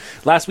that. Just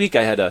last week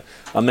I had a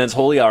men's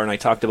holy hour, and I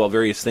talked about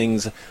various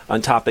things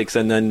on topics.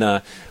 And then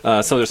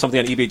there's something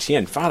on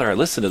EBTN. Father, I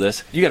listened to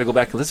this. You got to go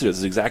back and listen to it. This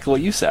is exactly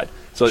what you said.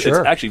 So it's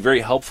actually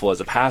very helpful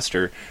as a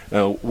pastor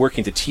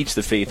working to teach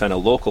the faith on a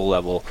local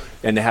level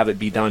and to have it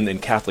be done in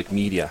Catholic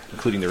media,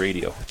 including the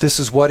radio. This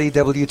is what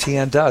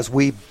EWTN does.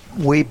 We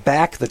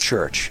back the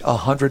church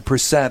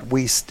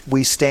 100%.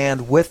 We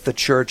stand with the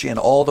church in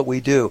all that we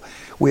do.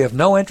 We have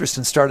no interest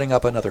in starting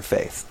up another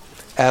faith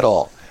at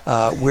all.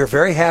 We're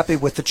very happy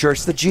with the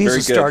church that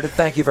Jesus started.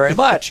 Thank you very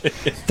much.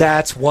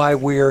 That's why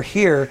we're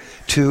here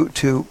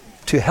to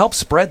help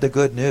spread the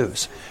good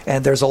news.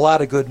 And there's a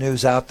lot of good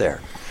news out there.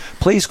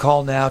 Please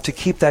call now to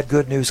keep that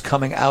good news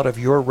coming out of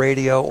your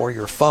radio or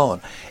your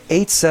phone.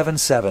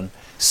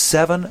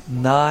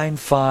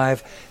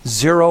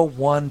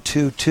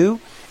 877-795-0122.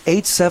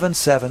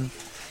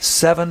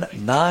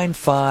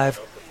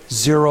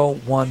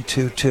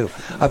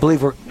 877-795-0122. I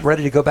believe we're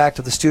ready to go back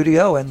to the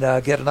studio and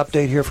get an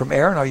update here from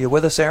Aaron. Are you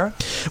with us, Aaron?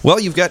 Well,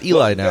 you've got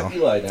Eli now.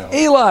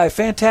 Eli,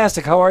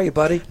 fantastic. How are you,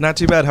 buddy? Not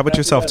too bad. How about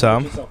yourself,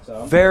 Tom?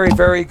 Very,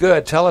 very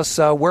good. Tell us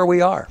where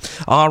we are.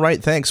 All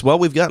right, thanks. Well,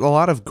 we've got a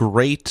lot of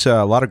great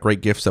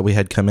gifts that we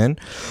had come in.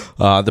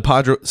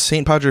 The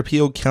St. Padre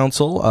Pio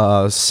Council,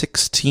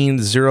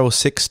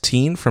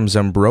 16016 from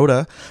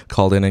Zambroda,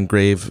 called in and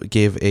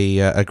gave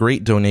a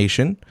great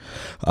donation.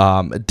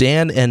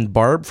 Dan and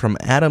Barb from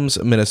Adams,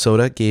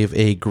 Minnesota, gave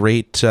a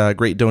great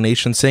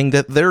donation, saying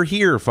that they're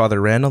here, Father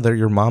Randall. They're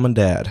your mom and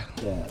dad.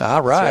 Yeah.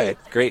 All right.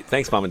 Great.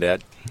 Thanks, Mom and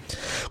Dad.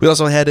 We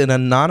also had an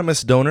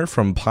anonymous donor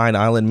from Pine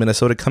Island,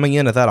 Minnesota, coming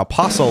in at that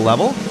apostle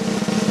level.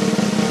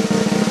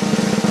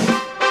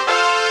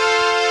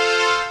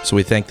 So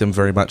we thank them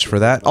very much for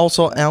that.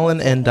 Also,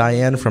 Alan and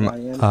Diane from,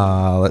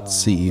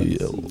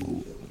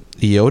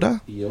 Iota?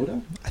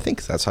 I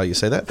think that's how you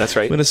say that. That's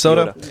right.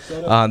 Minnesota.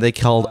 They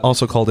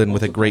also called in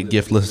with a great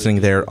gift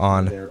listening there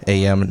on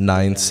AM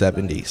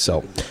 970.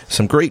 So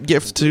some great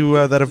gifts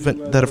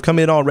that have come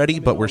in already,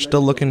 but we're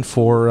still looking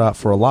for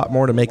a lot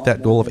more to make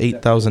that goal of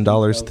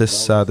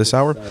 $8,000 this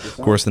hour. Of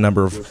course, the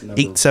number of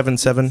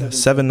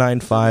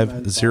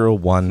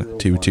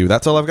 877-795-0122.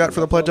 That's all I've got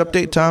for the pledge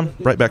update, Tom.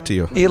 Right back to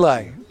you.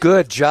 Eli.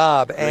 Good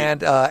job. Great.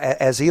 And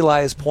as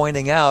Eli is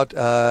pointing out,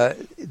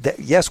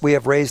 yes, we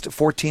have raised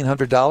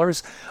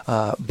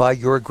 $1,400 by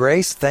your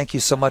grace. Thank you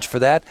so much for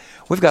that.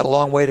 We've got a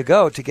long way to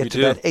go to get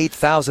to that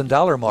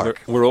 $8,000 mark.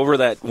 We're over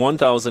that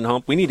 1,000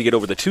 hump. We need to get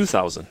over the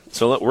 2,000.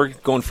 So we're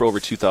going for over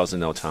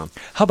 2,000 now, Tom.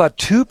 How about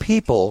two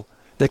people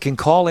that can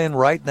call in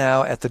right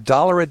now at the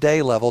 $1 a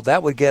day level?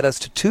 That would get us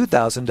to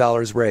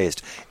 $2,000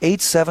 raised.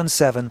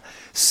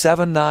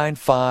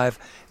 877-795-0122.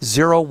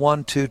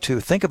 0122.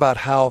 Think about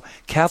how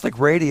Catholic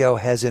radio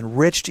has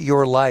enriched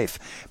your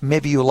life.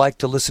 Maybe you like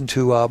to listen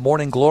to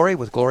Morning Glory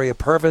with Gloria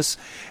Purvis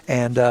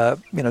and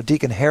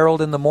Deacon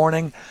Harold in the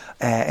morning,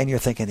 and you're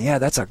thinking, yeah,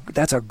 that's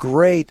a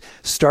great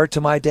start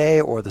to my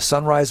day, or the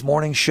Sunrise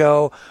Morning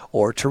Show,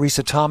 or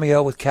Teresa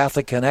Tomeo with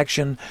Catholic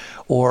Connection,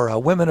 or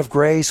Women of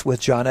Grace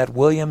with Jonette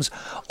Williams.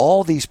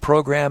 All these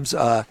programs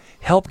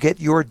help get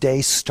your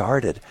day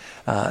started.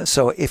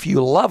 So if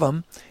you love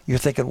them, you're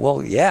thinking,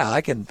 well, yeah,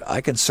 I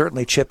can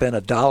certainly chip in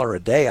 $1 a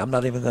day. I'm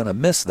not even going to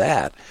miss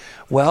that.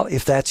 Well,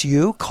 if that's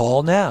you,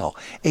 call now,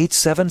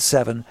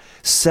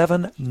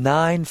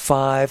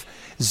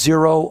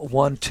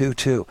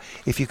 877-795-0122.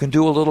 If you can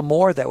do a little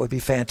more, that would be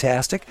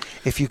fantastic.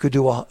 If you could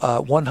do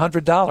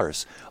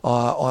 $100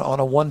 on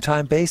a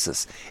one-time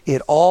basis,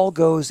 it all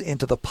goes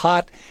into the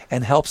pot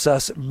and helps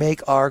us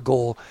make our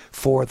goal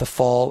for the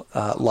fall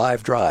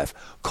live drive.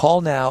 Call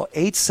now,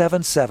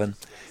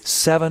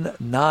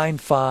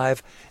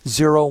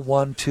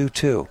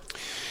 877-795-0122.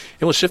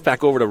 And we'll shift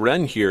back over to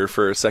Ren here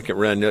for a second.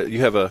 Ren, you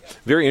have a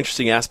very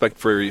interesting aspect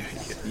for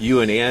you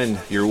and Ann,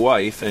 your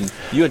wife, and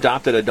you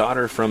adopted a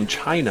daughter from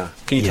China.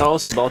 Can you tell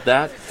us about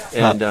that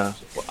and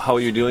how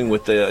you're doing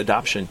with the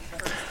adoption?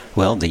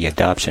 Well, the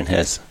adoption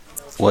was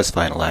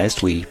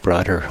finalized. We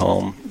brought her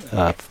home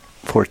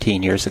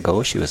 14 years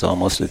ago. She was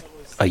almost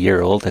a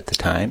year old at the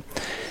time,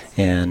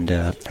 and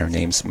her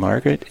name's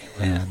Margaret,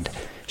 and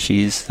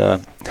she's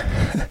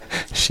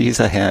she's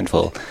a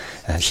handful.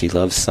 She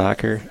loves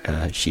soccer.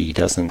 She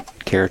doesn't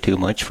care too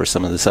much for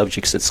some of the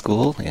subjects at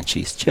school, and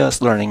she's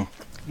just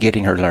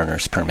getting her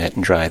learner's permit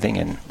and driving,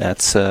 and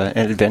that's an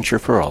adventure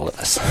for all of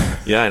us.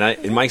 Yeah, and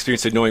in my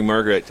experience of knowing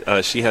Margaret,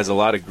 she has a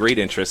lot of great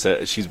interests.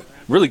 She's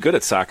really good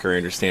at soccer, I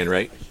understand,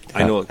 right?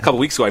 I know a couple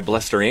weeks ago I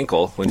blessed her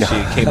ankle when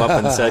she came up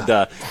and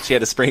said she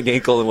had a sprained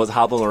ankle and was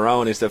hobbling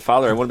around. He said,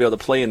 Father, I want to be able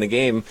to play in the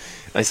game.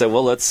 I said,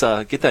 well, let's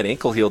get that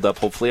ankle healed up.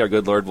 Hopefully our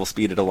good Lord will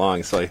speed it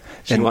along. So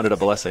she wanted a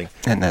blessing.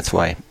 And that's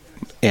why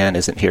Ann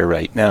isn't here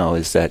right now,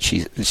 is that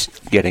she's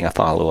getting a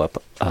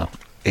follow-up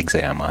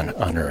exam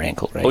on her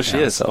ankle right now. Oh, she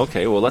is? So,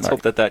 okay, well, let's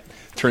hope that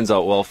turns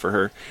out well for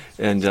her.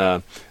 And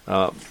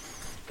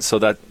so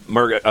that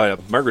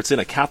Margaret's in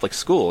a Catholic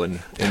school in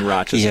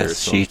Rochester. Yes,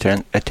 so. She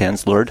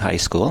attends Lourdes High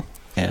School,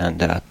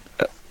 and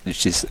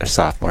she's a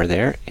sophomore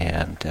there.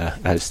 And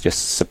I was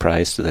just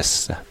surprised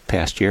this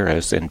past year. I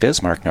was in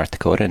Bismarck, North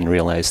Dakota, and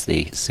realized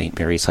the St.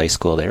 Mary's High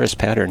School there is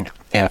patterned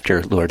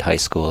after Lourdes High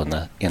School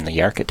in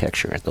the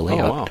architecture, the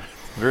layout. Oh, wow.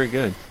 Very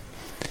good.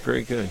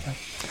 Very good.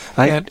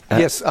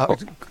 Yes,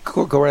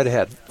 go right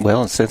ahead.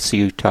 Well, since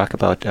you talk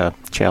about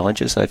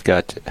challenges, I've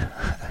got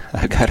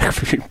a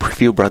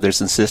few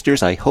brothers and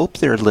sisters. I hope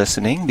they're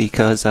listening,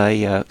 because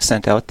I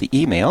sent out the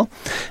email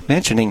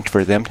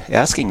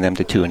asking them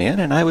to tune in,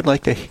 and I would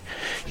like to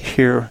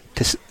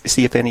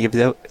see if any of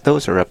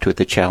those are up to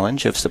the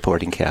challenge of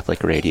supporting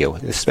Catholic radio,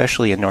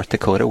 especially in North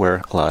Dakota,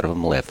 where a lot of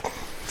them live.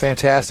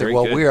 Fantastic. Very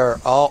good. We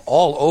are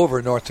all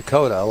over North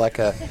Dakota, like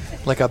a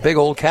big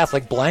old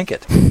Catholic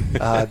blanket.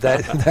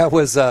 That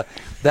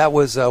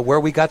was where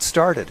we got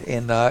started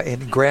in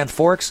Grand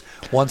Forks.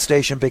 One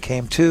station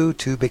became two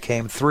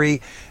became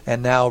three,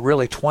 and now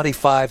really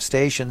 25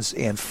 stations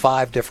in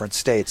 5 different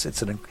states.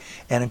 It's an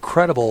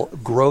incredible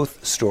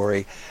growth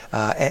story,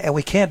 and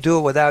we can't do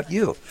it without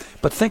you.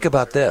 But think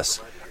about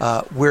this.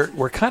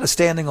 We're kind of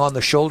standing on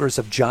the shoulders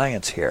of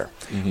giants here.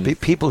 Mm-hmm.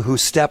 People who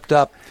stepped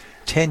up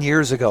 10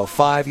 years ago,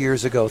 5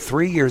 years ago,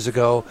 3 years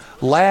ago,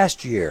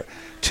 last year,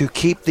 to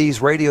keep these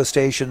radio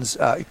stations,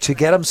 to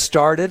get them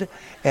started,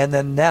 and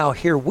then now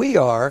here we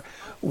are.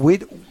 We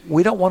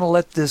don't want to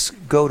let this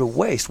go to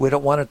waste. We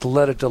don't want to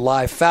let it to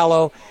lie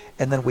fallow,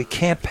 and then we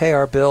can't pay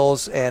our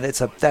bills, and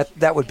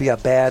that would be a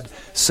bad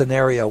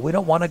scenario. We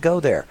don't want to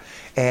go there.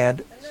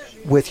 And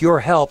with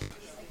your help,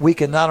 we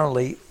can not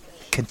only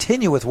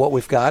continue with what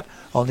we've got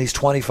on these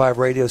 25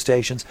 radio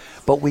stations,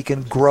 but we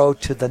can grow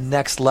to the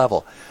next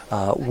level.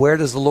 Where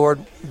does the Lord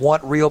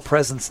want Real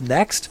Presence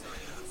next?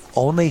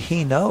 Only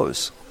He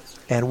knows.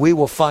 And we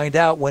will find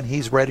out when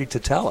He's ready to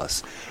tell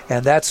us.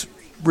 And that's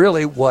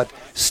really what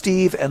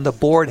Steve and the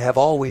board have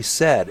always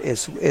said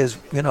is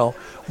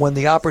when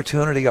the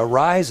opportunity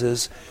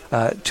arises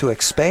to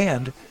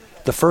expand,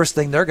 the first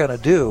thing they're going to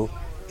do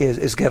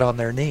is get on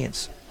their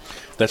knees.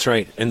 That's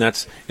right, and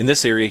that's in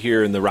this area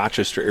here in the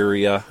Rochester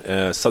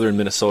area, southern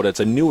Minnesota.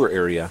 It's a newer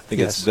area. I think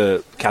it's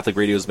the Catholic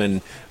radio has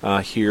been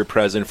here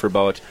present for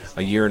about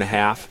a year and a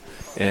half,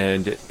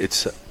 and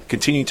it's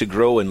continuing to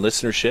grow in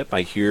listenership.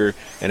 I hear,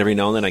 and every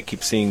now and then I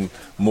keep seeing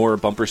more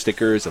bumper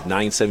stickers of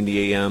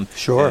 970 AM.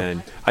 Sure.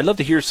 And I'd love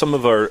to hear some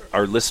of our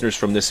listeners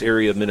from this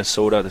area of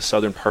Minnesota, the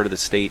southern part of the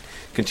state,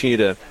 continue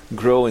to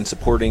grow in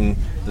supporting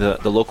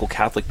the local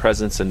Catholic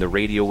presence and the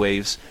radio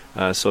waves.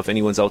 So if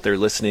anyone's out there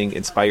listening,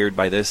 inspired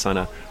by this on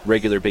a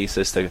regular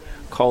basis, to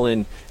call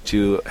in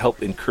to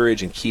help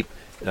encourage and keep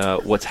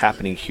what's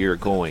happening here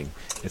going.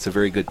 It's a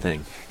very good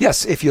thing.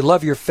 Yes, if you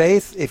love your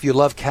faith, if you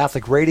love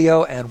Catholic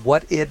radio and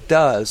what it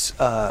does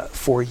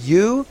for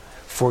you,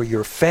 for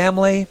your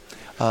family.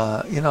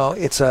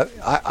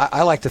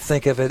 I like to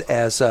think of it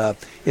as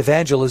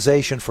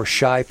evangelization for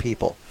shy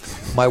people.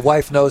 My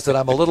wife knows that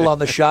I'm a little on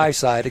the shy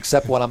side,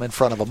 except when I'm in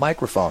front of a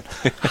microphone.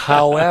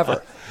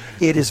 However,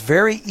 it is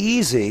very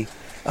easy.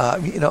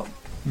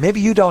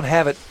 Maybe you don't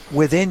have it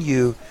within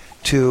you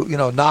to,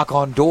 knock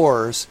on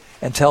doors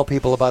and tell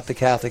people about the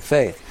Catholic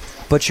faith.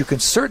 But you can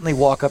certainly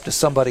walk up to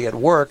somebody at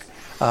work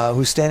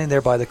who's standing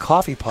there by the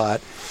coffee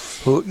pot,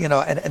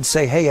 and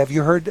say, hey, have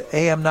you heard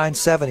AM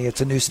 970?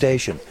 It's a new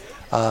station.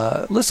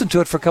 Listen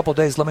to it for a couple of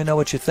days. Let me know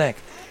what you think.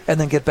 And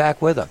then get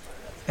back with them.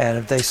 And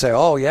if they say,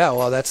 oh, yeah,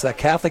 well, that's that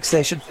Catholic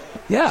station.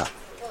 Yeah,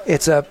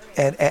 it's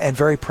and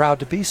very proud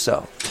to be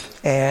so.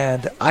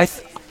 And I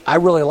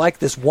really like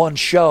this one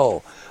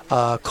show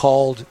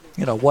called,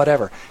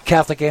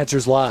 Catholic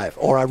Answers Live.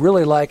 Or I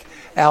really like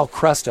Al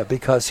Kresta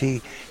because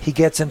he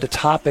gets into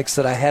topics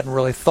that I hadn't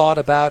really thought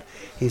about.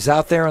 He's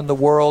out there in the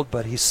world,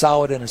 but he's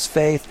solid in his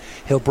faith.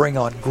 He'll bring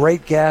on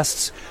great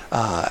guests.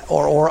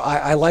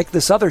 I like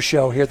this other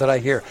show here that I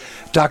hear,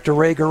 Dr.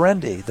 Ray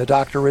Guarendi, The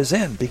Doctor Is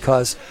In,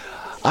 because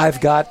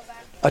I've got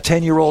a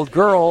 10-year-old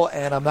girl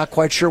and I'm not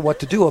quite sure what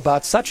to do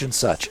about such and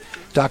such.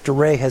 Dr.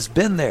 Ray has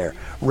been there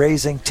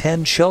raising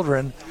 10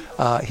 children,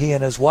 he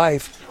and his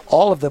wife,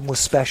 all of them with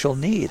special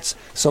needs.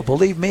 So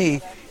believe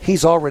me,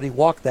 he's already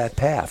walked that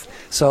path.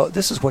 So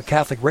this is what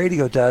Catholic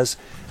radio does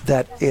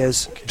that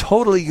is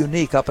totally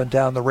unique up and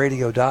down the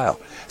radio dial.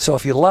 So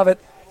if you love it,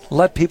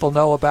 let people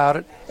know about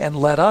it, and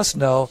let us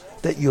know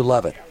that you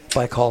love it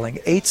by calling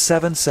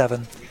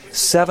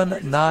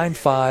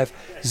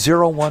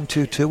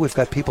 877-795-0122. We've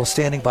got people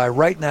standing by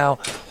right now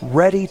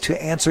ready to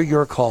answer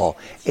your call.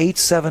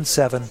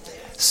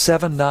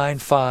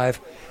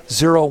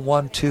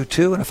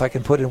 877-795-0122. And if I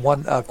can put in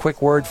one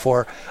quick word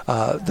for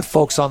the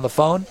folks on the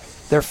phone,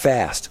 they're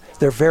fast.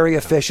 They're very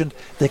efficient.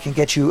 They can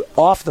get you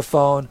off the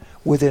phone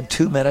within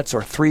 2 minutes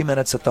or 3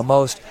 minutes at the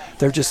most.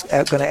 They're just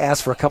going to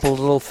ask for a couple of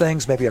little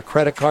things, maybe a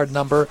credit card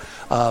number,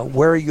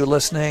 where are you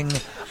listening,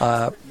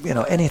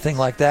 anything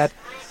like that.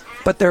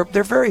 But they're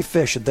very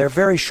efficient. They're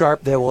very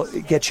sharp. They will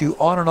get you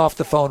on and off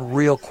the phone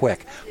real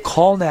quick.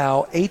 Call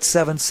now,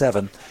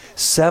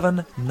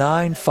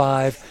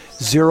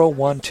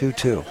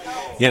 877-795-0122.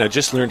 Yeah, I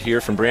just learned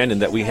here from Brandon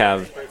that we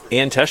have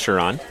Ann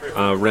Tesher on,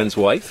 Ren's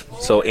wife.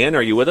 So, Ann,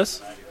 are you with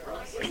us?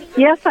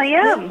 Yes, I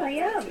am.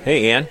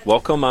 Hey, Ann,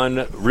 welcome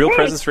on Real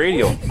Presence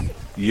Radio.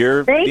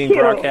 You're Thank being you.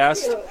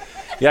 broadcast.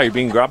 Yeah, you're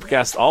being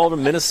broadcast all over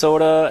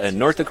Minnesota and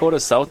North Dakota,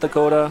 South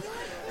Dakota.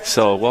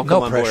 So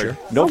welcome on board.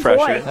 No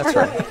pressure. That's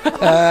right.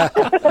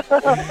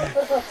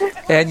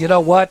 And you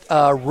know what?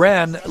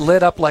 Ren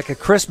lit up like a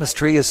Christmas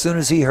tree as soon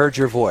as he heard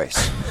your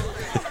voice.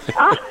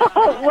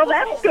 Oh, well,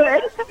 that's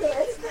good.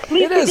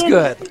 It is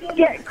good.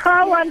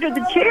 Crawl under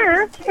the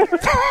chair.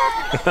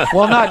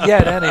 Well, not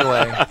yet,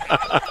 anyway.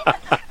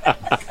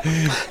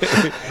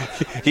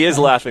 He is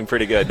laughing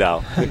pretty good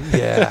now.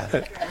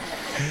 Yeah.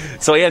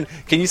 So, Ann,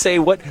 can you say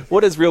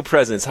what is Real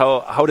Presence?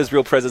 How does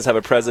Real Presence have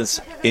a presence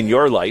in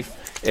your life?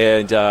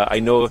 And I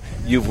know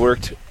you've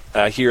worked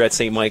here at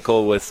St.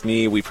 Michael with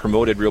me. We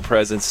promoted Real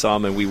Presence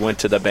some, and we went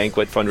to the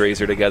banquet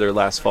fundraiser together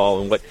last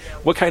fall. And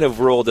what kind of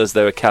role does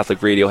the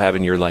Catholic radio have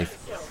in your life?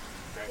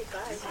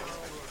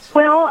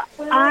 Well,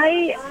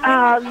 I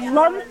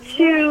love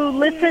to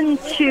listen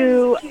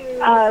to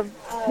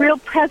Real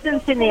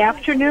Presence in the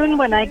afternoon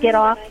when I get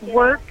off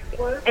work,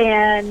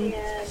 and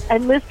I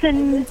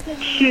listen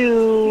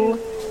to,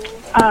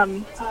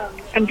 I'm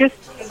just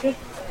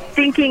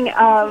thinking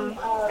of,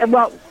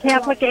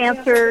 Catholic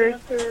Answers,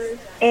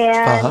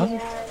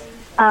 and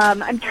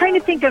I'm trying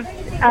to think of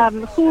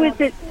who is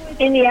it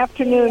in the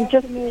afternoon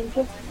just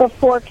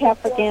before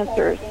Catholic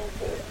Answers.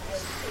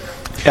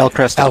 Al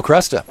Kresta. Al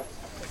Kresta.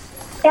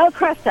 Al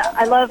Kresta.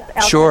 I love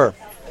Al Sure. Kresta.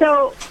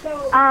 So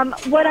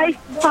what I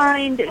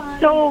find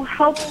so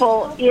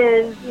helpful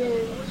is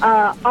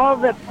all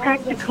the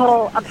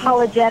practical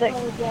apologetic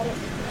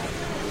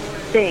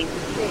things.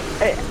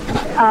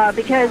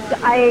 Because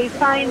I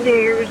find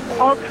there's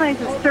all kinds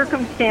of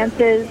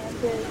circumstances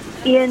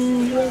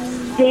in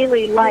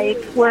daily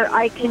life where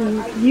I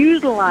can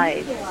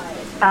utilize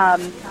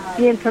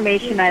the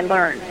information I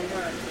learned.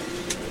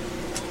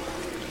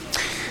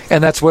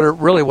 And that's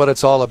what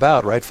it's all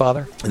about, right,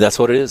 Father? That's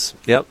what it is.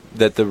 Yep,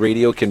 that the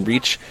radio can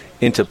reach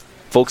into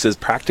folks'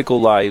 practical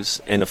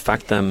lives and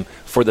affect them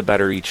for the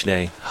better each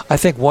day. I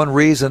think one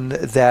reason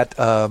that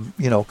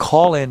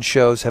call-in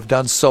shows have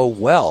done so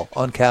well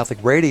on Catholic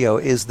radio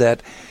is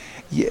that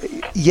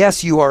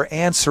yes, you are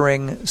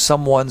answering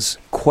someone's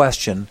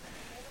question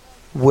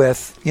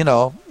with,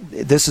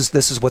 this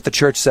is what the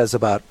church says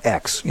about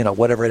X,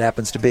 whatever it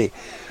happens to be.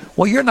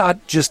 Well, you're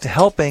not just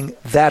helping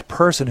that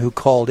person who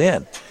called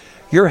in.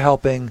 You're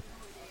helping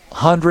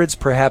hundreds,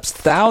 perhaps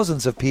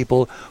thousands of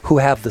people who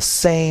have the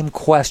same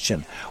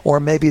question,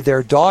 or maybe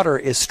their daughter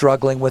is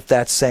struggling with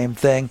that same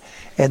thing,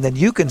 and then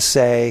you can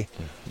say,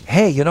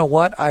 hey, you know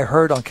what? I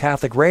heard on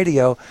Catholic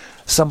radio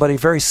somebody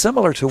very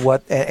similar to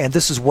what, and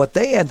this is what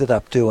they ended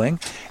up doing,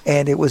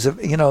 and it was,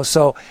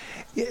 so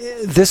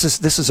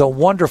this is a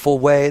wonderful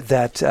way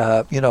that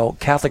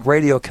Catholic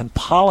Radio can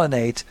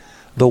pollinate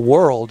the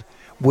world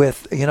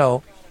with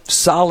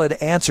solid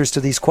answers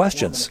to these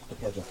questions.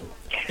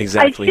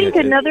 Exactly. I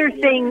think another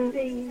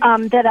thing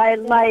that I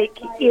like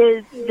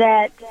is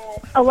that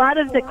a lot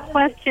of the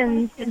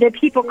questions that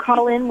people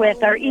call in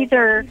with are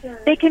either,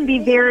 they can be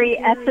very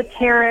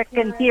esoteric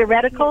and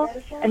theoretical,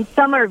 and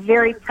some are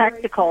very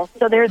practical.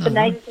 So there's a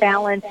nice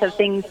balance of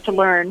things to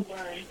learn.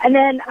 And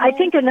then I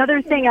think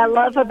another thing I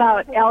love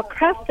about Al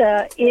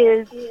Kresta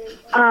is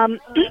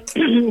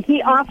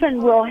he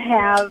often will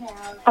have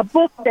a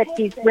book that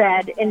he's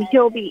read, and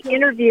he'll be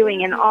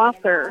interviewing an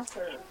author.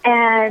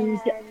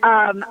 And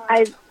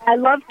I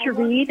love to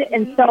read,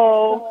 and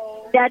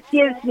so that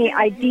gives me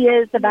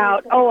ideas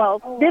about,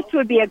 this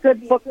would be a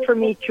good book for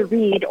me to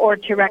read or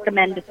to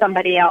recommend to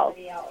somebody else.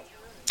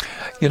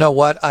 You know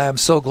what? I am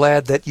so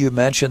glad that you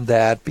mentioned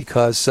that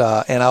because,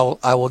 and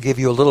I will give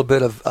you a little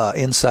bit of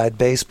inside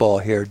baseball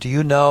here. Do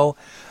you know,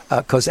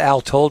 because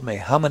Al told me,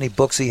 how many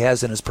books he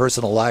has in his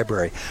personal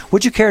library?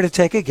 Would you care to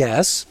take a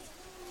guess?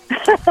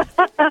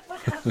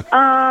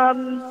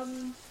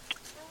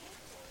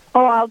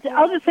 I'll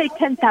just say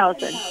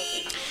 10,000.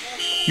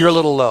 You're a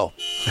little low.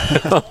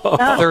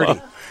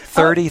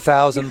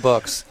 30,000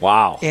 books.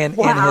 Wow. In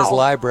his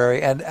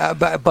library, and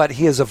but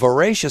he is a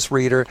voracious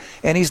reader,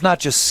 and he's not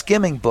just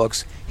skimming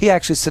books. He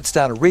actually sits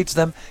down and reads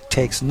them,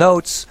 takes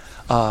notes.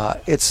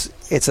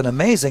 It's an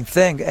amazing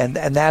thing,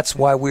 and that's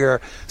why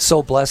we're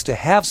so blessed to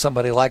have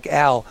somebody like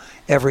Al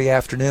every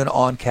afternoon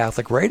on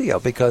Catholic Radio,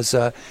 because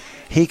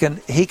he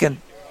can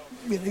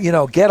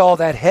get all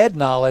that head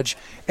knowledge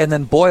and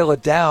then boil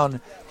it down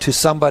to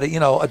somebody,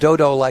 a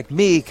dodo like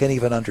me can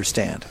even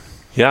understand.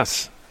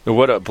 Yes.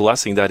 What a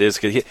blessing that is.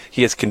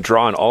 He can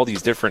draw on all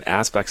these different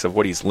aspects of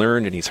what he's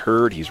learned and he's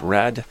heard, he's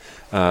read.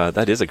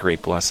 That is a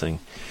great blessing.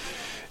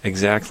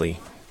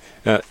 Exactly.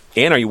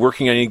 Ann, are you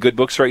working on any good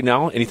books right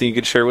now? Anything you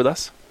could share with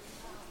us?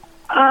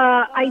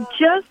 I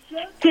just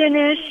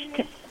finished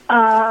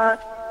A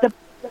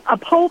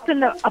Pope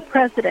and a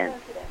President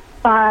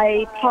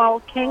by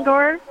Paul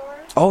Kengor.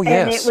 Oh,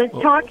 yes. And it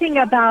was talking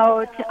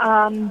about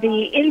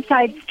the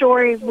inside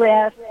story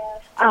with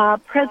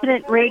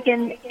President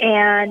Reagan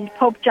and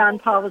Pope John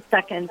Paul II.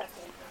 And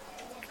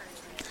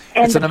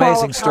it's an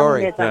amazing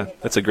story. Yeah,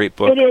 that's a great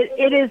book.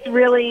 It is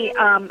really,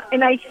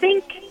 and I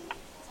think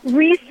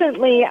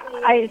recently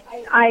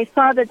I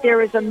saw that there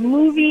was a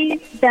movie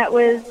that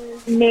was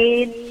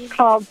made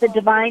called The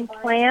Divine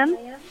Plan,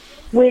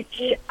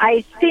 which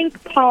I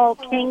think Paul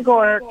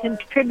Kengor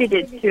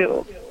contributed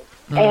to.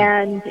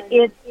 And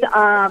it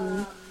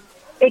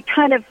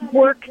kind of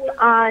works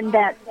on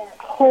that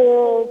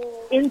whole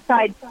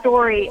inside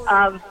story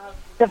of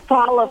the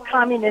fall of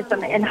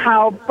communism and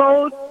how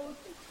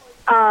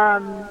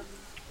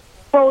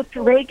both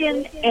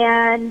Reagan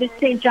and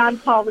St. John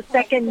Paul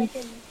II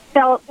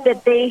felt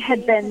that they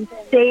had been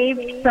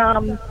saved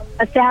from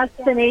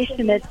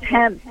assassination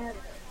attempts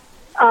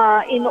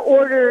in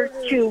order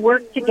to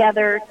work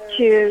together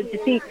to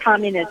defeat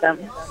communism.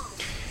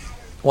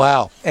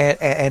 Wow.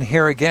 And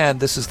here again,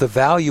 this is the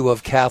value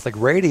of Catholic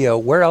Radio.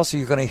 Where else are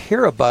you going to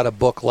hear about a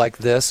book like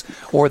this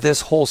or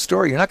this whole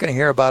story? You're not going to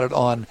hear about it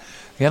on,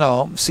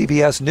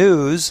 CBS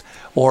News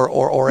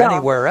or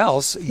anywhere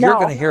else. You're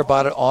going to hear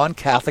about it on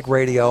Catholic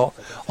Radio,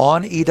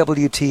 on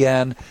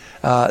EWTN.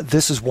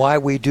 This is why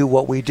we do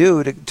what we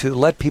do, to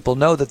let people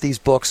know that these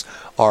books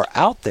are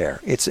out there.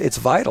 It's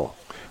vital.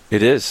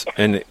 It is.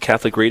 And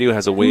Catholic Radio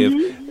has a way of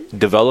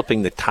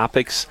developing the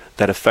topics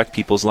that affect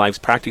people's lives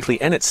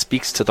practically, and it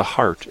speaks to the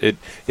heart. It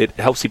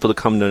helps people to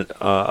come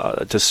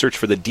to search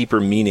for the deeper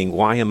meaning.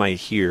 Why am I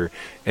here?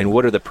 And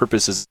what are the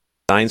purposes,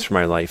 designs for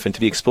my life? And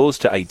to be exposed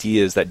to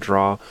ideas that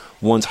draw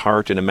one's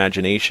heart and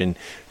imagination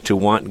to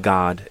want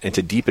God and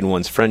to deepen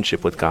one's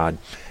friendship with God.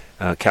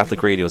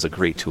 Catholic Radio is a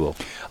great tool.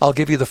 I'll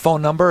give you the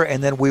phone number,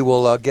 and then we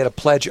will get a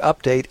pledge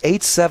update,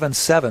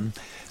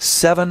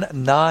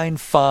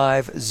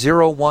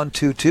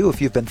 877-795-0122.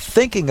 If you've been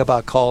thinking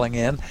about calling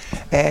in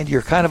and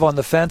you're kind of on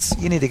the fence,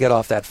 you need to get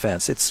off that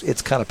fence.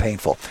 It's kind of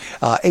painful.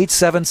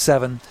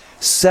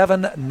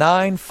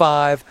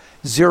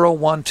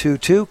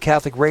 877-795-0122.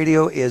 Catholic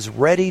Radio is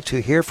ready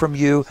to hear from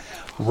you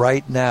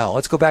right now.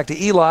 Let's go back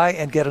to Eli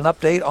and get an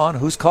update on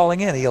who's calling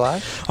in. Eli?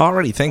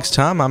 Alrighty, thanks,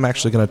 Tom. I'm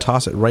actually going to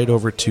toss it right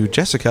over to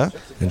Jessica,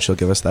 and she'll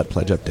give us that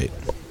pledge update.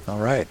 All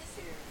right.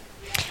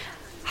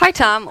 Hi,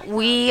 Tom.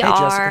 We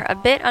are a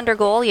bit under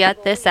goal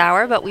yet this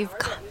hour, but we've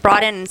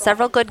brought in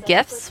several good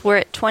gifts. We're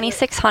at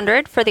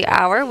 $2,600 for the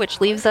hour,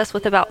 which leaves us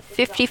with about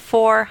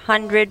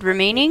 $5,400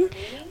 remaining. A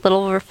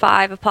little over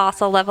 5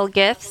 apostle level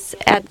gifts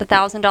at the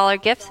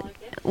 $1,000 gift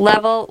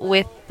level,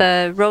 with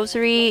the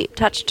rosary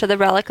touched to the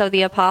relic of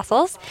the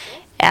apostles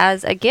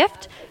as a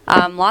gift.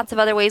 Lots of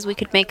other ways we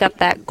could make up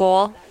that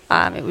goal.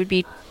 It would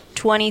be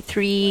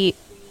 $20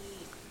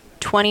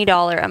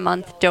 a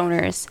month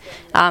donors.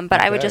 But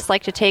I would just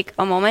like to take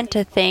a moment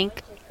to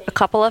thank a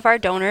couple of our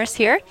donors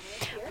here.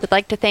 We'd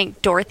like to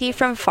thank Dorothy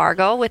from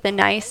Fargo with a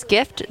nice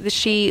gift that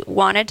she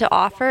wanted to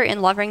offer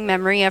in loving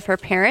memory of her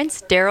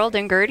parents, Daryl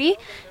and Gertie,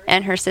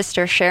 and her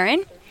sister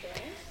Sharon.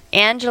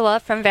 Angela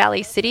from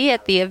Valley City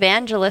at the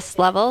evangelist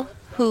level,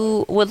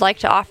 who would like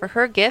to offer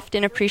her gift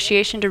in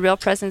appreciation to Real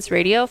Presence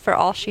Radio for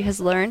all she has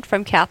learned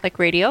from Catholic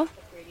radio.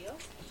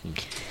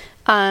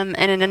 And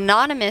an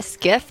anonymous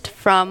gift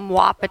from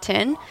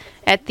Wahpeton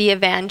at the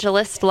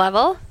evangelist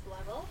level.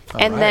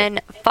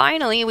 Then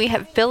finally, we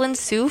have Bill and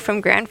Sue from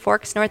Grand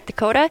Forks, North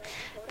Dakota.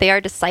 They are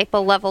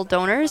disciple level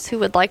donors who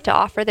would like to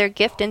offer their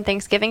gift in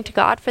thanksgiving to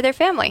God for their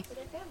family.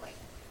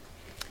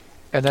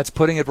 And that's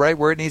putting it right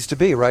where it needs to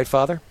be, right,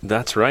 Father?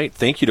 That's right.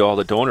 Thank you to all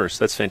the donors.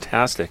 That's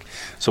fantastic.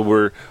 So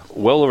we're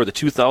well over the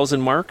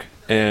 2,000 mark,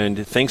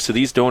 and thanks to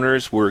these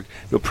donors, we're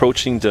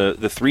approaching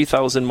the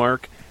 3,000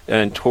 mark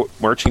and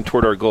marching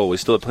toward our goal. We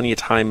still have plenty of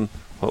time.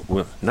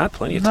 Well, not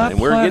plenty of time.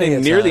 We're getting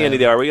near the end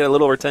of the hour. We got a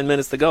little over 10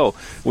 minutes to go.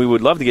 We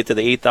would love to get to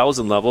the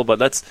 8,000 level, but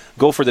let's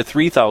go for the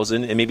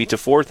 3,000 and maybe to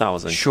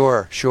 4,000.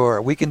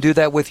 Sure. We can do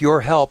that with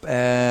your help,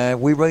 and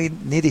we really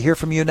need to hear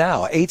from you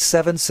now.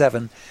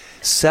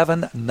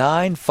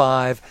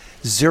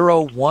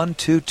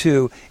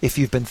 877-795-0122. If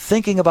you've been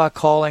thinking about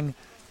calling,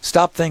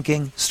 stop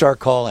thinking, start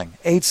calling.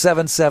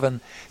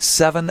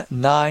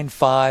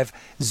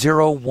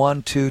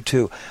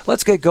 877-795-0122.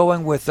 Let's get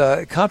going with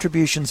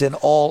contributions in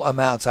all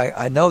amounts.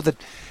 I know that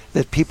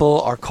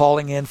people are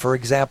calling in, for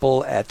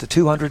example, at the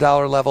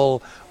 $200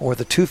 level or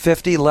the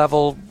 $250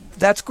 level.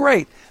 That's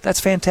great. That's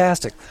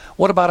fantastic.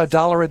 What about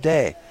 $1 a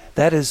day?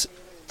 That is,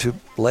 to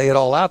lay it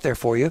all out there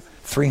for you,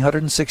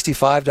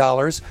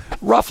 $365,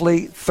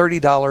 roughly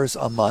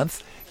 $30 a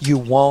month. You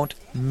won't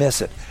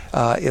miss it.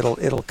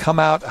 It'll come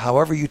out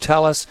however you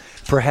tell us,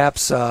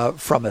 perhaps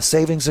from a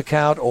savings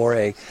account or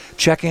a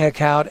checking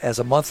account as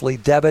a monthly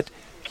debit.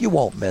 You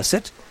won't miss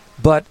it,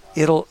 but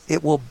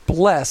it will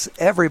bless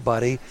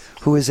everybody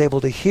who is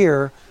able to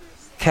hear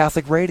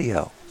Catholic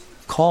radio.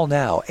 Call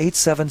now,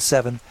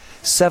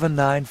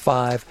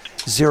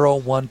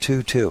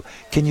 877-795-0122.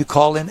 Can you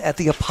call in at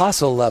the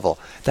Apostle level?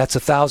 That's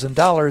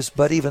 $1,000,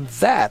 but even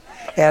that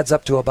adds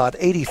up to about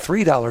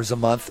 $83 a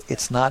month.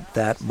 It's not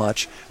that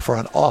much for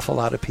an awful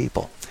lot of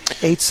people.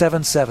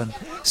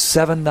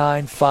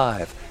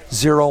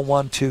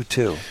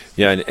 877-795-0122.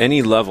 Yeah, and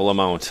any level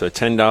amount,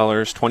 $10,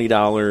 $20,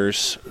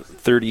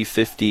 $30,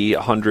 $50,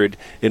 $100,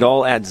 it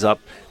all adds up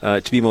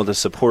to be able to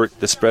support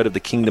the spread of the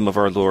kingdom of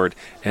our Lord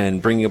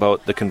and bring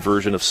about the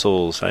conversion of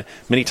souls.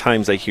 Many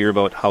times I hear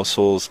about how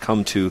souls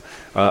come to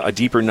a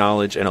deeper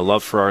knowledge and a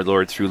love for our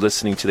Lord through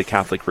listening to the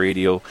Catholic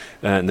radio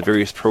and the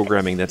various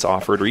programming that's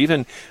offered. Or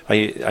even,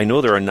 I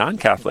know there are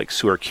non-Catholics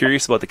who are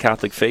curious about the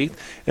Catholic faith,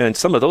 and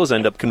some of those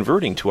end up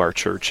converting to our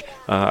church.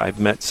 I've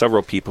met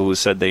several people who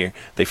said they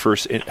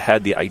first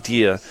had the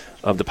idea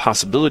of the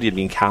possibility of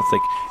being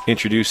Catholic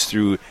introduced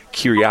through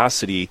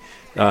curiosity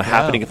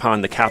happening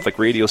upon the Catholic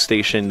radio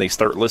station. They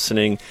start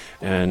listening,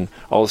 and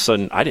all of a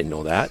sudden, I didn't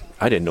know that.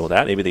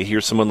 Maybe they hear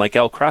someone like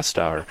El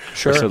Cresta or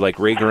someone like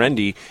Ray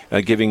Garendi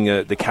giving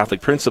the Catholic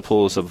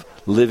principles of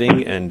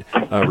living and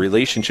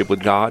relationship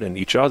with God and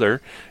each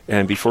other.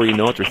 And before you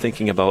know it, they're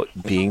thinking about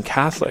being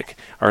Catholic.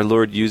 Our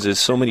Lord uses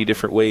so many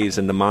different ways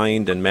in the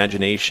mind and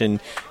imagination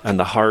and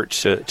the heart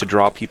to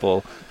draw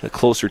people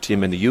closer to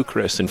Him in the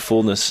Eucharist and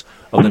fullness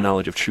of the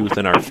knowledge of truth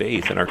in our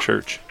faith and our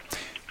church.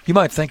 You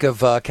might think of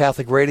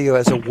Catholic radio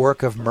as a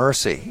work of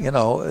mercy.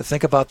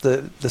 Think about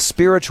the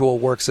spiritual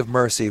works of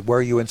mercy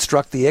where you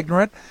instruct the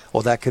ignorant.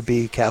 Well, that could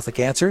be Catholic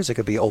Answers. It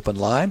could be Open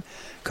Line.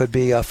 Could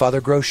be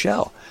Father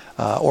Groeschel.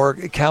 Or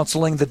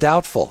counseling the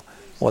doubtful.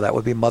 Well, that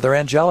would be Mother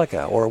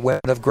Angelica or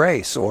Women of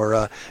Grace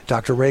or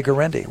Dr. Ray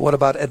Garendi. What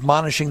about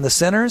admonishing the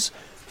sinners?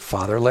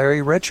 Father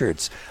Larry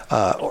Richards.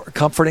 Or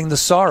comforting the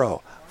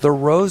sorrow. The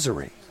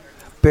Rosary.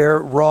 Bear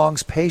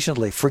wrongs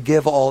patiently,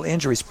 forgive all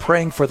injuries,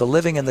 praying for the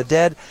living and the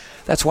dead.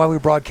 That's why we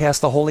broadcast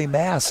the Holy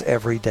Mass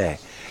every day.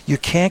 You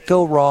can't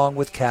go wrong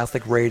with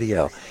Catholic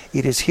radio.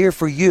 It is here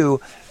for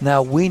you.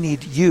 Now we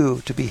need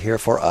you to be here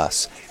for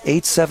us.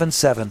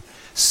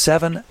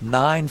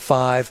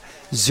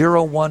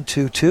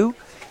 877-795-0122.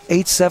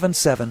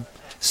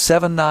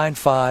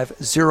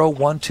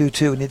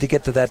 877-795-0122. We need to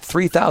get to that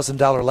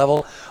 $3,000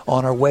 level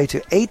on our way to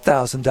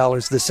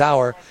 $8,000 this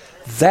hour.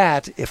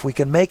 That, if we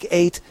can make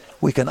 8,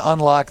 we can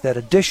unlock that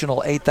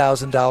additional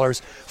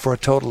 $8,000 for a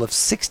total of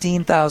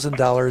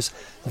 $16,000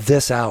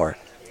 this hour.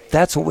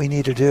 That's what we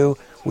need to do.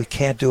 We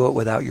can't do it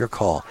without your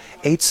call.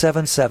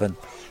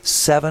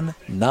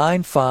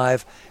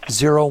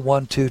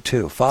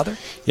 877-795-0122. Father?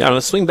 Yeah,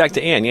 let's swing back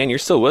to Ann. Ann, you're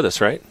still with us,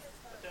 right?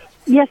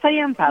 Yes, I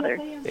am, Father.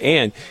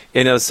 Ann,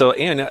 so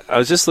Ann, I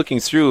was just looking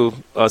through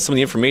some of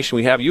the information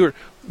we have. You were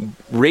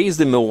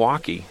raised in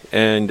Milwaukee,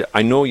 and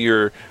I know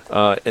you're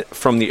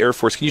from the Air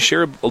Force. Can you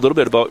share a little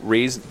bit about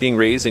being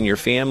raised in your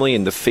family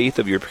and the faith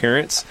of your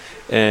parents,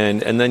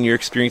 and then your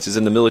experiences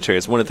in the military?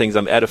 It's one of the things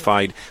I'm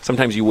edified.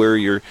 Sometimes you wear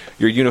your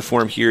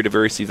uniform here to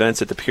various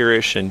events at the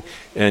parish, and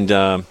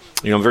I'm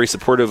very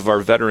supportive of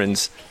our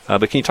veterans.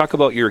 But can you talk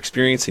about your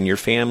experience in your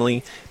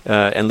family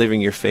and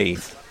living your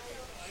faith?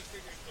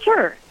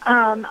 Sure.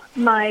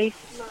 My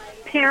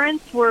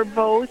parents were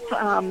both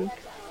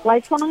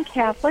lifelong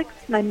Catholics.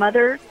 My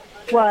mother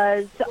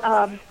was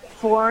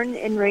born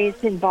and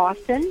raised in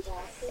Boston,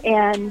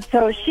 and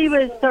so she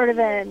was sort of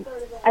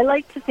I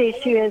like to say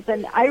she was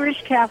an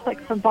Irish Catholic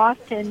from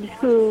Boston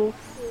who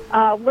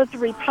was a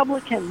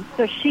Republican.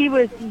 So she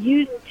was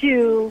used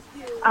to,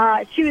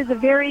 she was a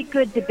very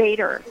good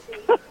debater.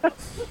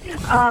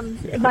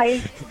 My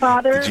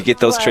father... Did you get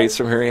those traits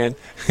from her, Ann?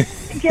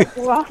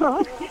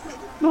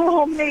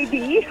 Well,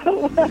 maybe.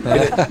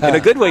 In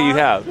a good way you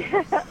have.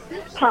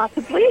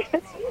 Possibly.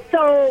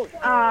 So,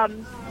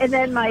 and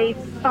then my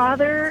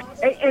father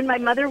and my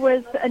mother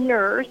was a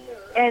nurse,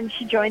 and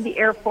she joined the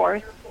Air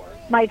Force.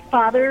 My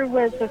father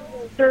was a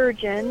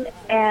surgeon,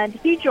 and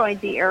he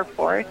joined the Air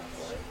Force,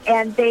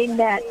 and they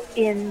met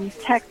in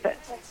Texas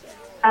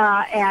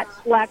at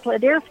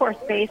Lackland Air Force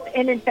Base,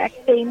 and in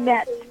fact, they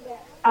met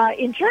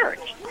in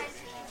church.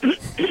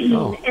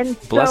 And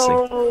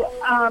blessing.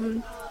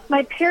 So,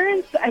 my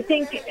parents, I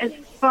think,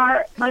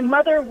 my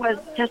mother was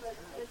just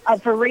a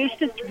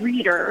voracious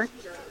reader,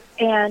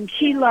 and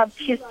she loved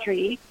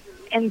history,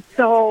 and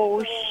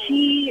so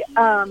she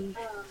and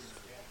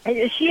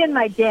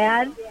my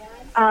dad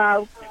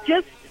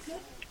just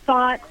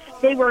thought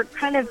they were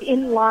kind of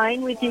in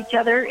line with each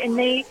other, and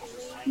they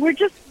were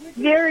just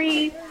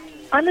very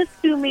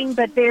unassuming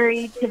but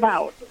very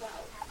devout.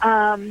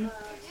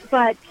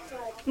 But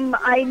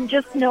I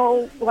just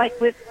know, like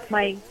with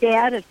my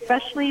dad,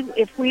 especially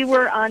if we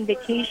were on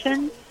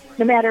vacation,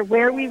 no matter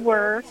where we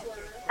were,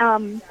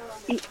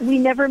 we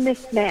never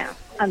missed Mass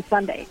on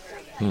Sunday.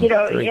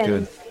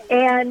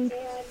 And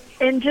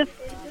just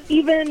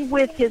even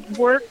with his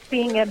work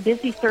being a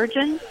busy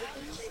surgeon,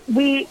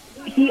 he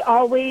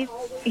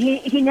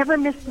never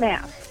missed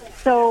Mass.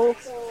 So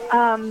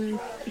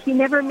he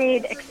never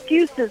made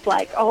excuses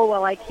like, oh,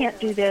 well, I can't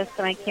do this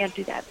and I can't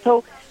do that.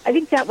 So I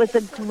think that was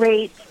a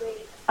great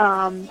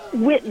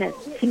witness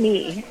to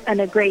me and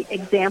a great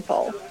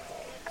example.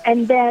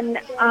 And then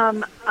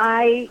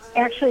I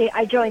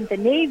joined the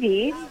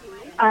Navy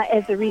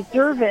as a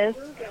reservist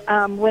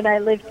when I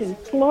lived in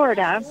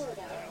Florida,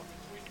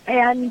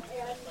 and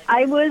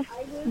I was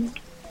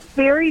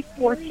very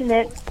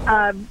fortunate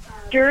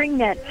during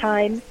that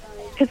time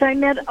because I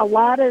met a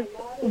lot of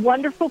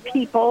wonderful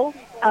people,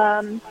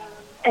 and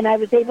I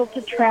was able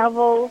to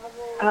travel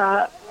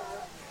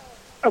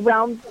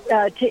around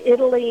to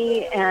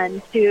Italy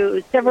and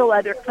to several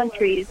other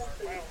countries.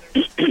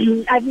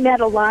 I've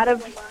met a lot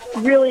of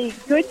really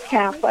good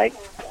Catholics,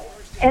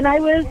 and I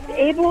was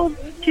able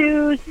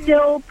to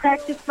still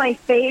practice my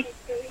faith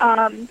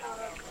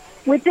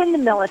within the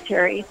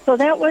military. So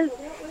that was,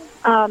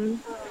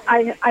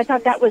 I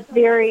thought that was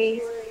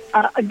very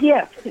a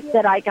gift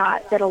that I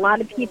got that a lot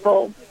of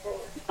people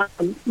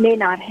may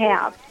not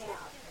have.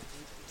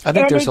 I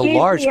think there's a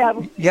large,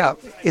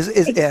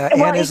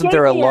 isn't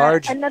there a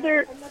large...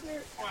 Another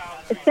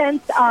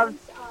sense of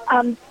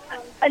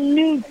a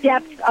new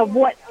depth of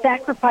what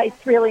sacrifice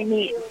really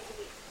means.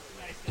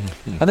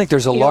 I think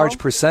there's a large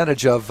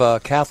percentage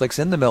of Catholics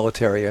in the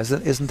military,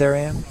 isn't there,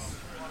 Ann?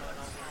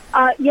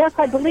 Yes,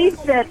 I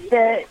believe that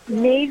the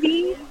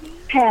Navy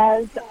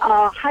has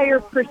a higher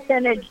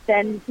percentage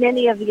than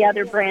many of the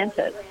other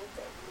branches.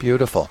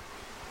 Beautiful.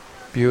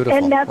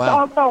 And that's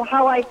also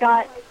how I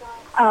got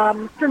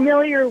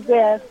familiar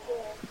with,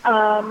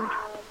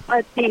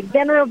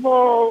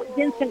 Venerable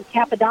Vincent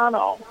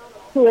Capodanno,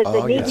 who is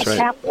a Navy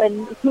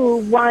chaplain who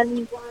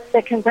won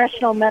the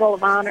Congressional Medal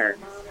of Honor.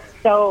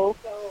 So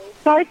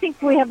I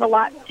think we have a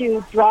lot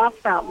to draw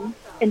from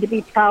and to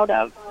be proud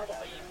of.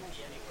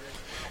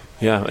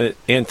 Yeah,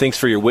 and thanks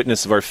for your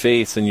witness of our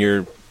faith and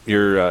your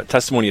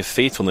testimony of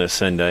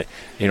faithfulness. And I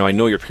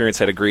know your parents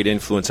had a great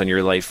influence on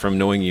your life from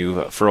knowing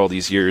you for all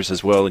these years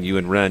as well, and you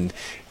and Ren.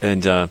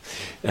 And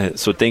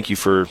so thank you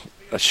for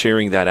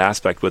sharing that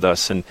aspect with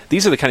us. And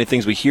these are the kind of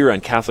things we hear on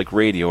Catholic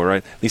radio, or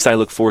at least I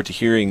look forward to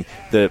hearing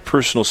the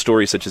personal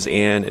stories such as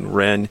Ann and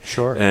Ren.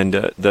 Sure.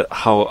 And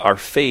how our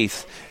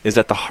faith is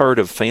at the heart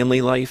of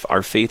family life.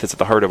 Our faith is at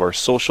the heart of our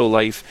social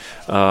life.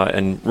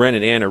 And Ren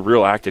and Ann are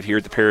real active here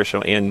at the parish.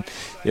 And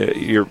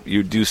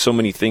you do so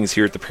many things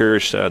here at the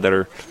parish that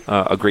are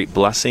a great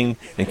blessing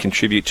and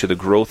contribute to the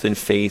growth in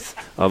faith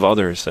of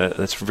others.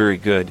 That's very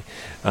good.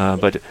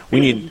 But we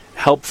need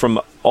help from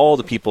all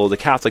the people, the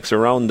Catholics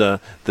around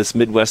this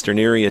Midwestern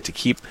area, to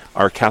keep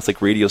our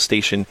Catholic radio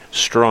station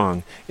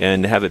strong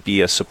and have it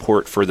be a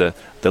support for the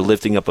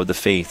lifting up of the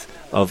faith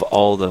of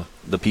all the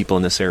people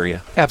in this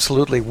area.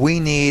 Absolutely.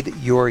 We need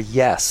your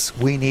yes.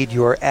 We need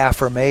your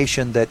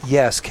affirmation that,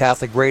 yes,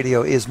 Catholic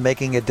radio is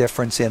making a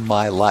difference in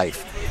my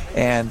life.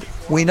 And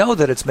we know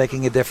that it's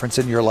making a difference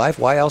in your life.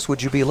 Why else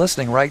would you be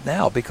listening right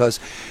now? Because,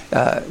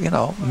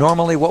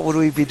 normally what would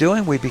we be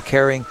doing? We'd be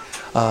carrying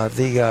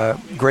the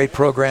great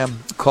program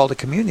called A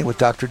Communion with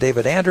Dr.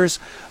 David Anders.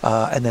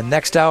 And then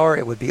next hour,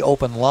 it would be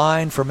Open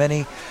Line for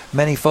many,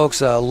 many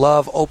folks.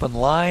 Love Open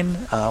Line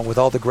with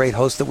all the great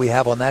hosts that we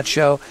have on that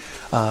show.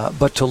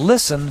 But to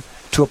listen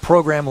to a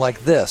program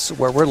like this,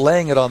 where we're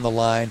laying it on the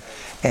line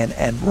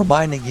and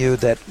reminding you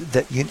that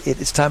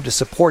it's time to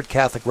support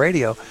Catholic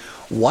radio,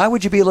 why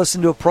would you be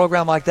listening to a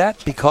program like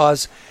that?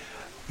 Because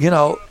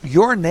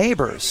your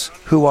neighbors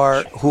who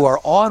are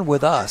on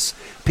with us,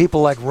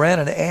 people like Ren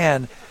and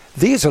Ann,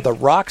 these are the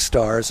rock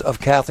stars of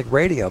Catholic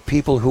radio,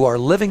 people who are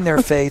living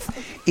their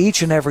faith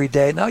each and every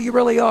day. No, you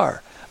really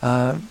are.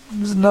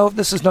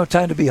 This is no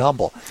time to be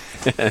humble.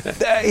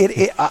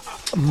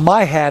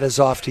 My hat is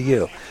off to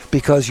you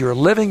because you're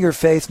living your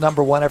faith,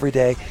 number one, every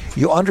day.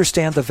 You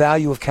understand the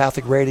value of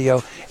Catholic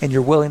radio, and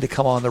you're willing to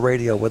come on the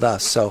radio with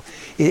us. So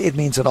it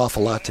means an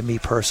awful lot to me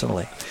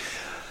personally.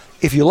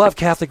 If you love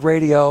Catholic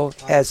radio,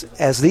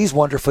 as these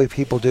wonderful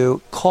people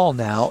do, call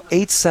now,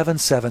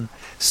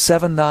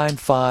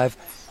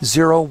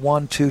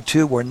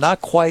 877-795-0122. We're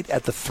not quite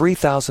at the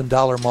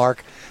 $3,000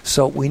 mark,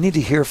 so we need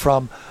to hear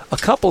from a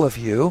couple of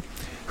you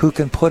who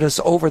can put us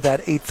over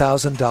that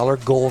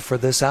 $8,000 goal for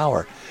this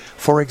hour.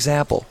 For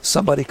example,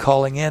 somebody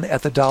calling in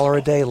at the $1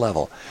 a day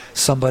level,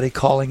 somebody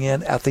calling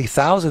in at the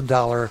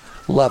 $1,000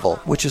 level,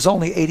 which is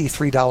only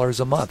 $83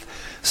 a month,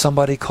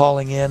 somebody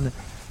calling in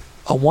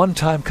a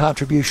one-time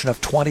contribution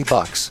of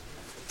 $20.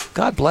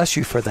 God bless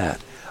you for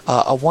that.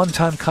 A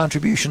one-time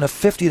contribution of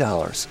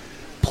 $50.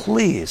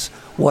 Please,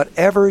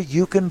 whatever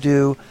you can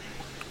do,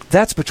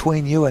 that's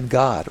between you and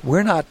God.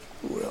 We're not.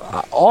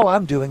 All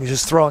I'm doing is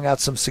just throwing out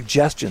some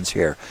suggestions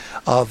here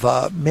of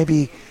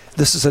maybe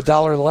this is a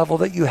dollar level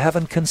that you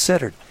haven't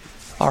considered.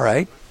 All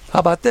right. How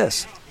about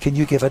this? Can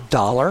you give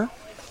 $1?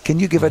 Can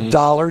you give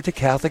 $1 to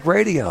Catholic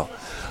radio?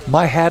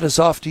 My hat is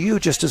off to you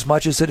just as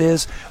much as it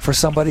is for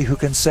somebody who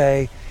can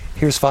say,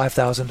 here's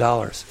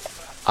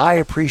 $5,000. I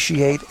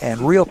appreciate,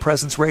 and Real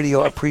Presence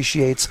Radio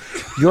appreciates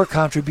your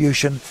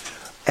contribution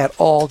at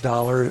all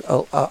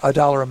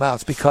dollar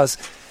amounts, because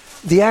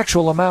the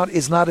actual amount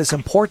is not as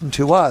important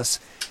to us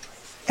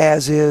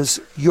as is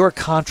your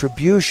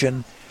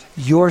contribution.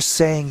 You're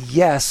saying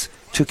yes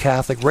to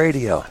Catholic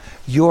radio.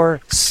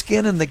 Your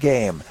skin in the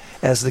game,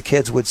 as the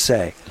kids would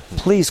say.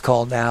 Please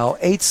call now,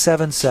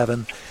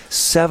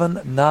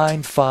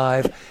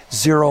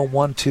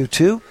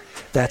 877-795-0122.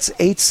 That's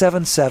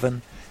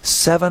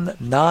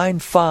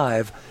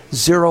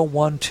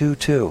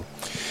 877-795-0122.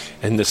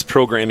 And this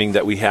programming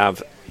that we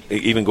have,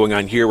 even going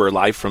on here, we're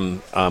live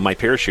from my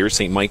parish here,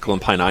 St. Michael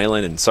and Pine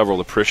Island, and several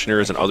of the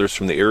parishioners and others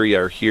from the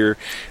area are here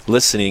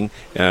listening.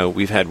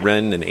 We've had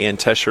Ren and Ann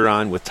Tesher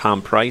on with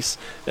Tom Price,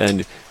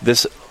 and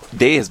this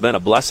day has been a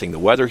blessing. The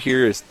weather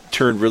here has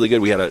turned really good.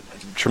 We had a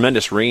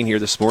tremendous rain here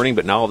this morning,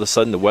 but now all of a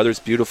sudden the weather's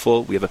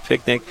beautiful. We have a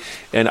picnic,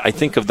 and I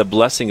think of the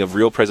blessing of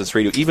Real Presence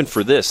Radio, even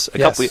for this.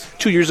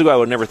 2 years ago, I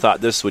would have never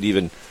thought this would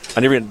even.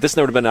 This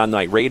never been on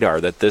my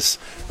radar that this.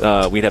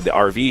 We'd have the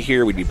RV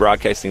here. We'd be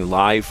broadcasting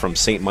live from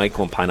St.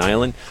 Michael and Pine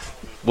Island.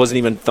 Wasn't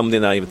even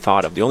something that I even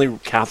thought of. The only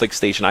Catholic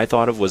station I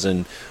thought of was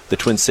in the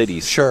Twin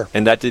Cities. Sure.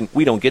 And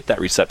we don't get that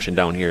reception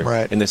down here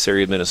in this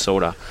area of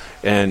Minnesota.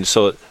 And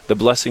so the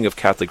blessing of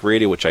Catholic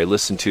radio, which I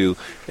listen to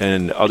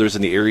and others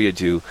in the area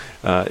do,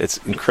 it's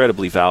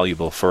incredibly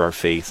valuable for our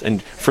faith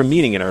and for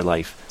meaning in our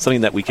life. Something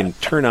that we can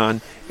turn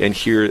on and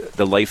hear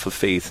the life of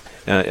faith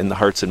in the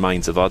hearts and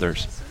minds of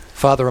others.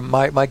 Father,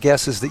 my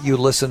guess is that you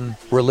listen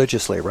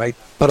religiously, right?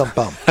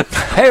 Ba-dum-bum.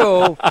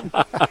 Hey-oh!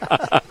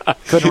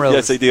 Couldn't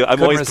resist. Yes, I do.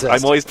 I'm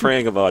always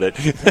praying about it.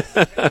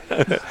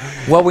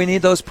 Well, we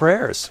need those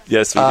prayers.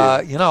 Yes, we do.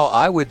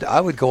 I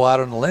would go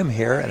out on a limb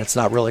here, and it's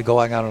not really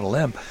going out on a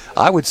limb.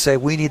 I would say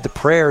we need the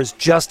prayers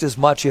just as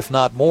much, if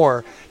not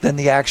more, than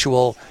the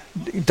actual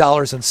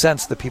dollars and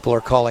cents that people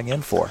are calling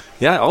in for.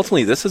 Yeah,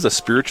 ultimately, this is a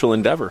spiritual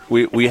endeavor.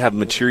 We have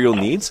material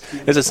needs.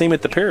 It's the same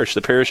at the parish.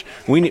 The parish,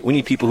 we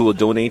need people who will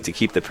donate to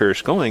keep the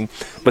parish going.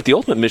 But the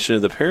ultimate mission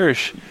of the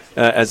parish,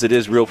 as it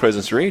is Real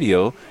Presence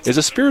Radio, is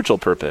a spiritual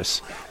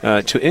purpose,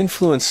 to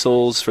influence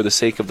souls for the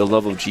sake of the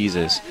love of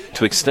Jesus,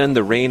 to extend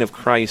the reign of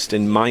Christ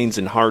in minds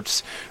and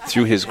hearts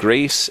through His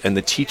grace and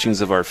the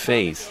teachings of our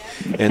faith.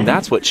 And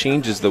that's what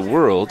changes the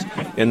world,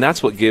 and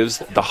that's what gives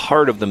the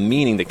heart of the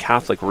meaning to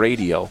Catholic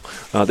radio.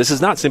 This is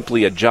not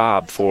simply a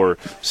job for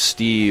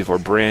Steve or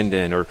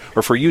Brandon or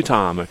for you,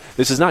 Tom.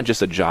 This is not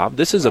just a job.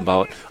 This is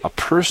about a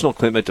personal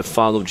commitment to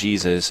follow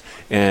Jesus,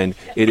 and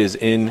it is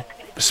in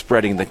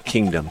spreading the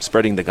kingdom,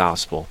 spreading the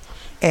gospel.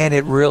 And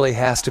it really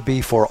has to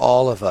be for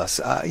all of us.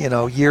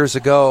 Years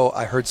ago,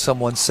 I heard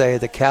someone say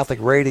that Catholic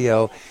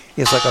radio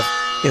is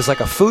like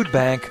a food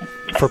bank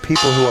for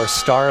people who are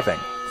starving.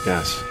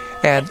 Yes.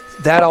 And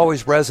that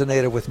always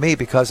resonated with me,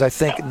 because I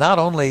think not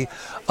only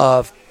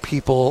of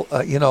people,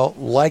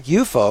 like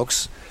you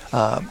folks,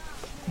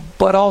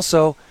 but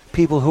also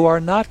people who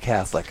are not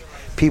Catholic,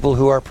 people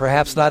who are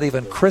perhaps not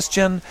even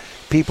Christian,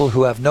 people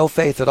who have no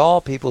faith at all,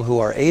 people who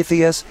are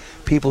atheists,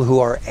 people who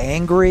are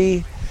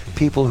angry,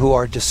 people who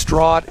are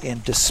distraught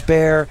in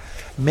despair,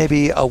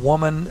 maybe a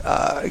woman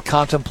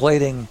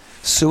contemplating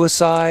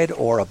suicide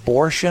or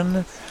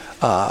abortion,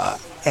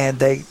 and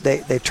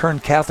they turn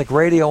Catholic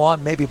radio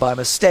on maybe by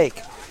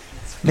mistake.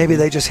 Maybe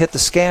they just hit the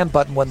scan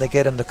button when they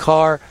get in the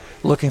car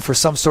looking for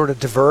some sort of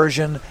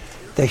diversion.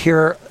 They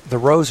hear the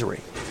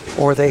rosary,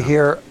 or they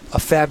hear a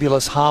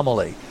fabulous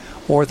homily,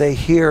 or they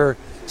hear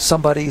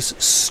somebody's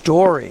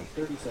story,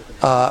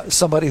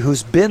 somebody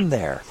who's been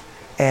there,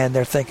 and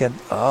they're thinking,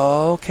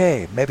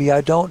 okay, maybe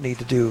I don't need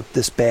to do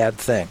this bad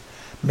thing.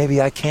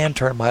 Maybe I can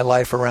turn my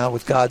life around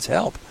with God's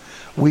help.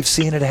 We've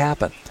seen it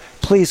happen.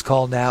 Please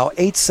call now,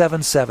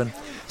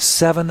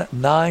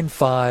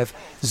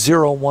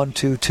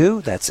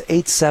 877-795-0122. That's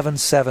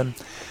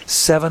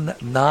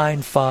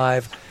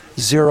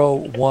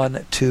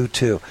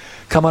 877-795-0122.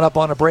 Coming up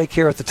on a break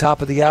here at the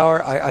top of the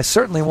hour, I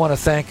certainly want to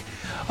thank,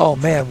 oh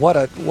man, what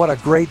a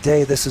great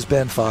day this has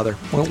been, Father.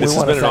 We want to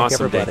thank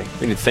awesome everybody. Day.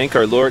 We need to thank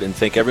our Lord and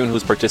thank everyone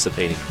who's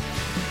participating.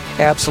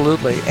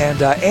 Absolutely.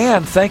 And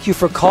Ann, thank you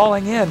for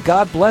calling in.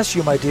 God bless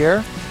you, my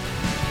dear.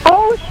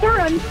 Oh,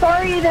 sure. I'm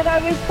sorry that I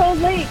was so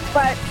late,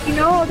 but you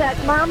know that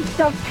mom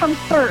stuff comes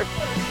first.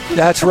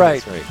 That's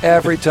right.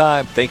 Every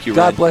time. Thank you,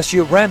 God Ren. bless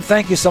you. Ren,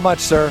 thank you so much,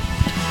 sir.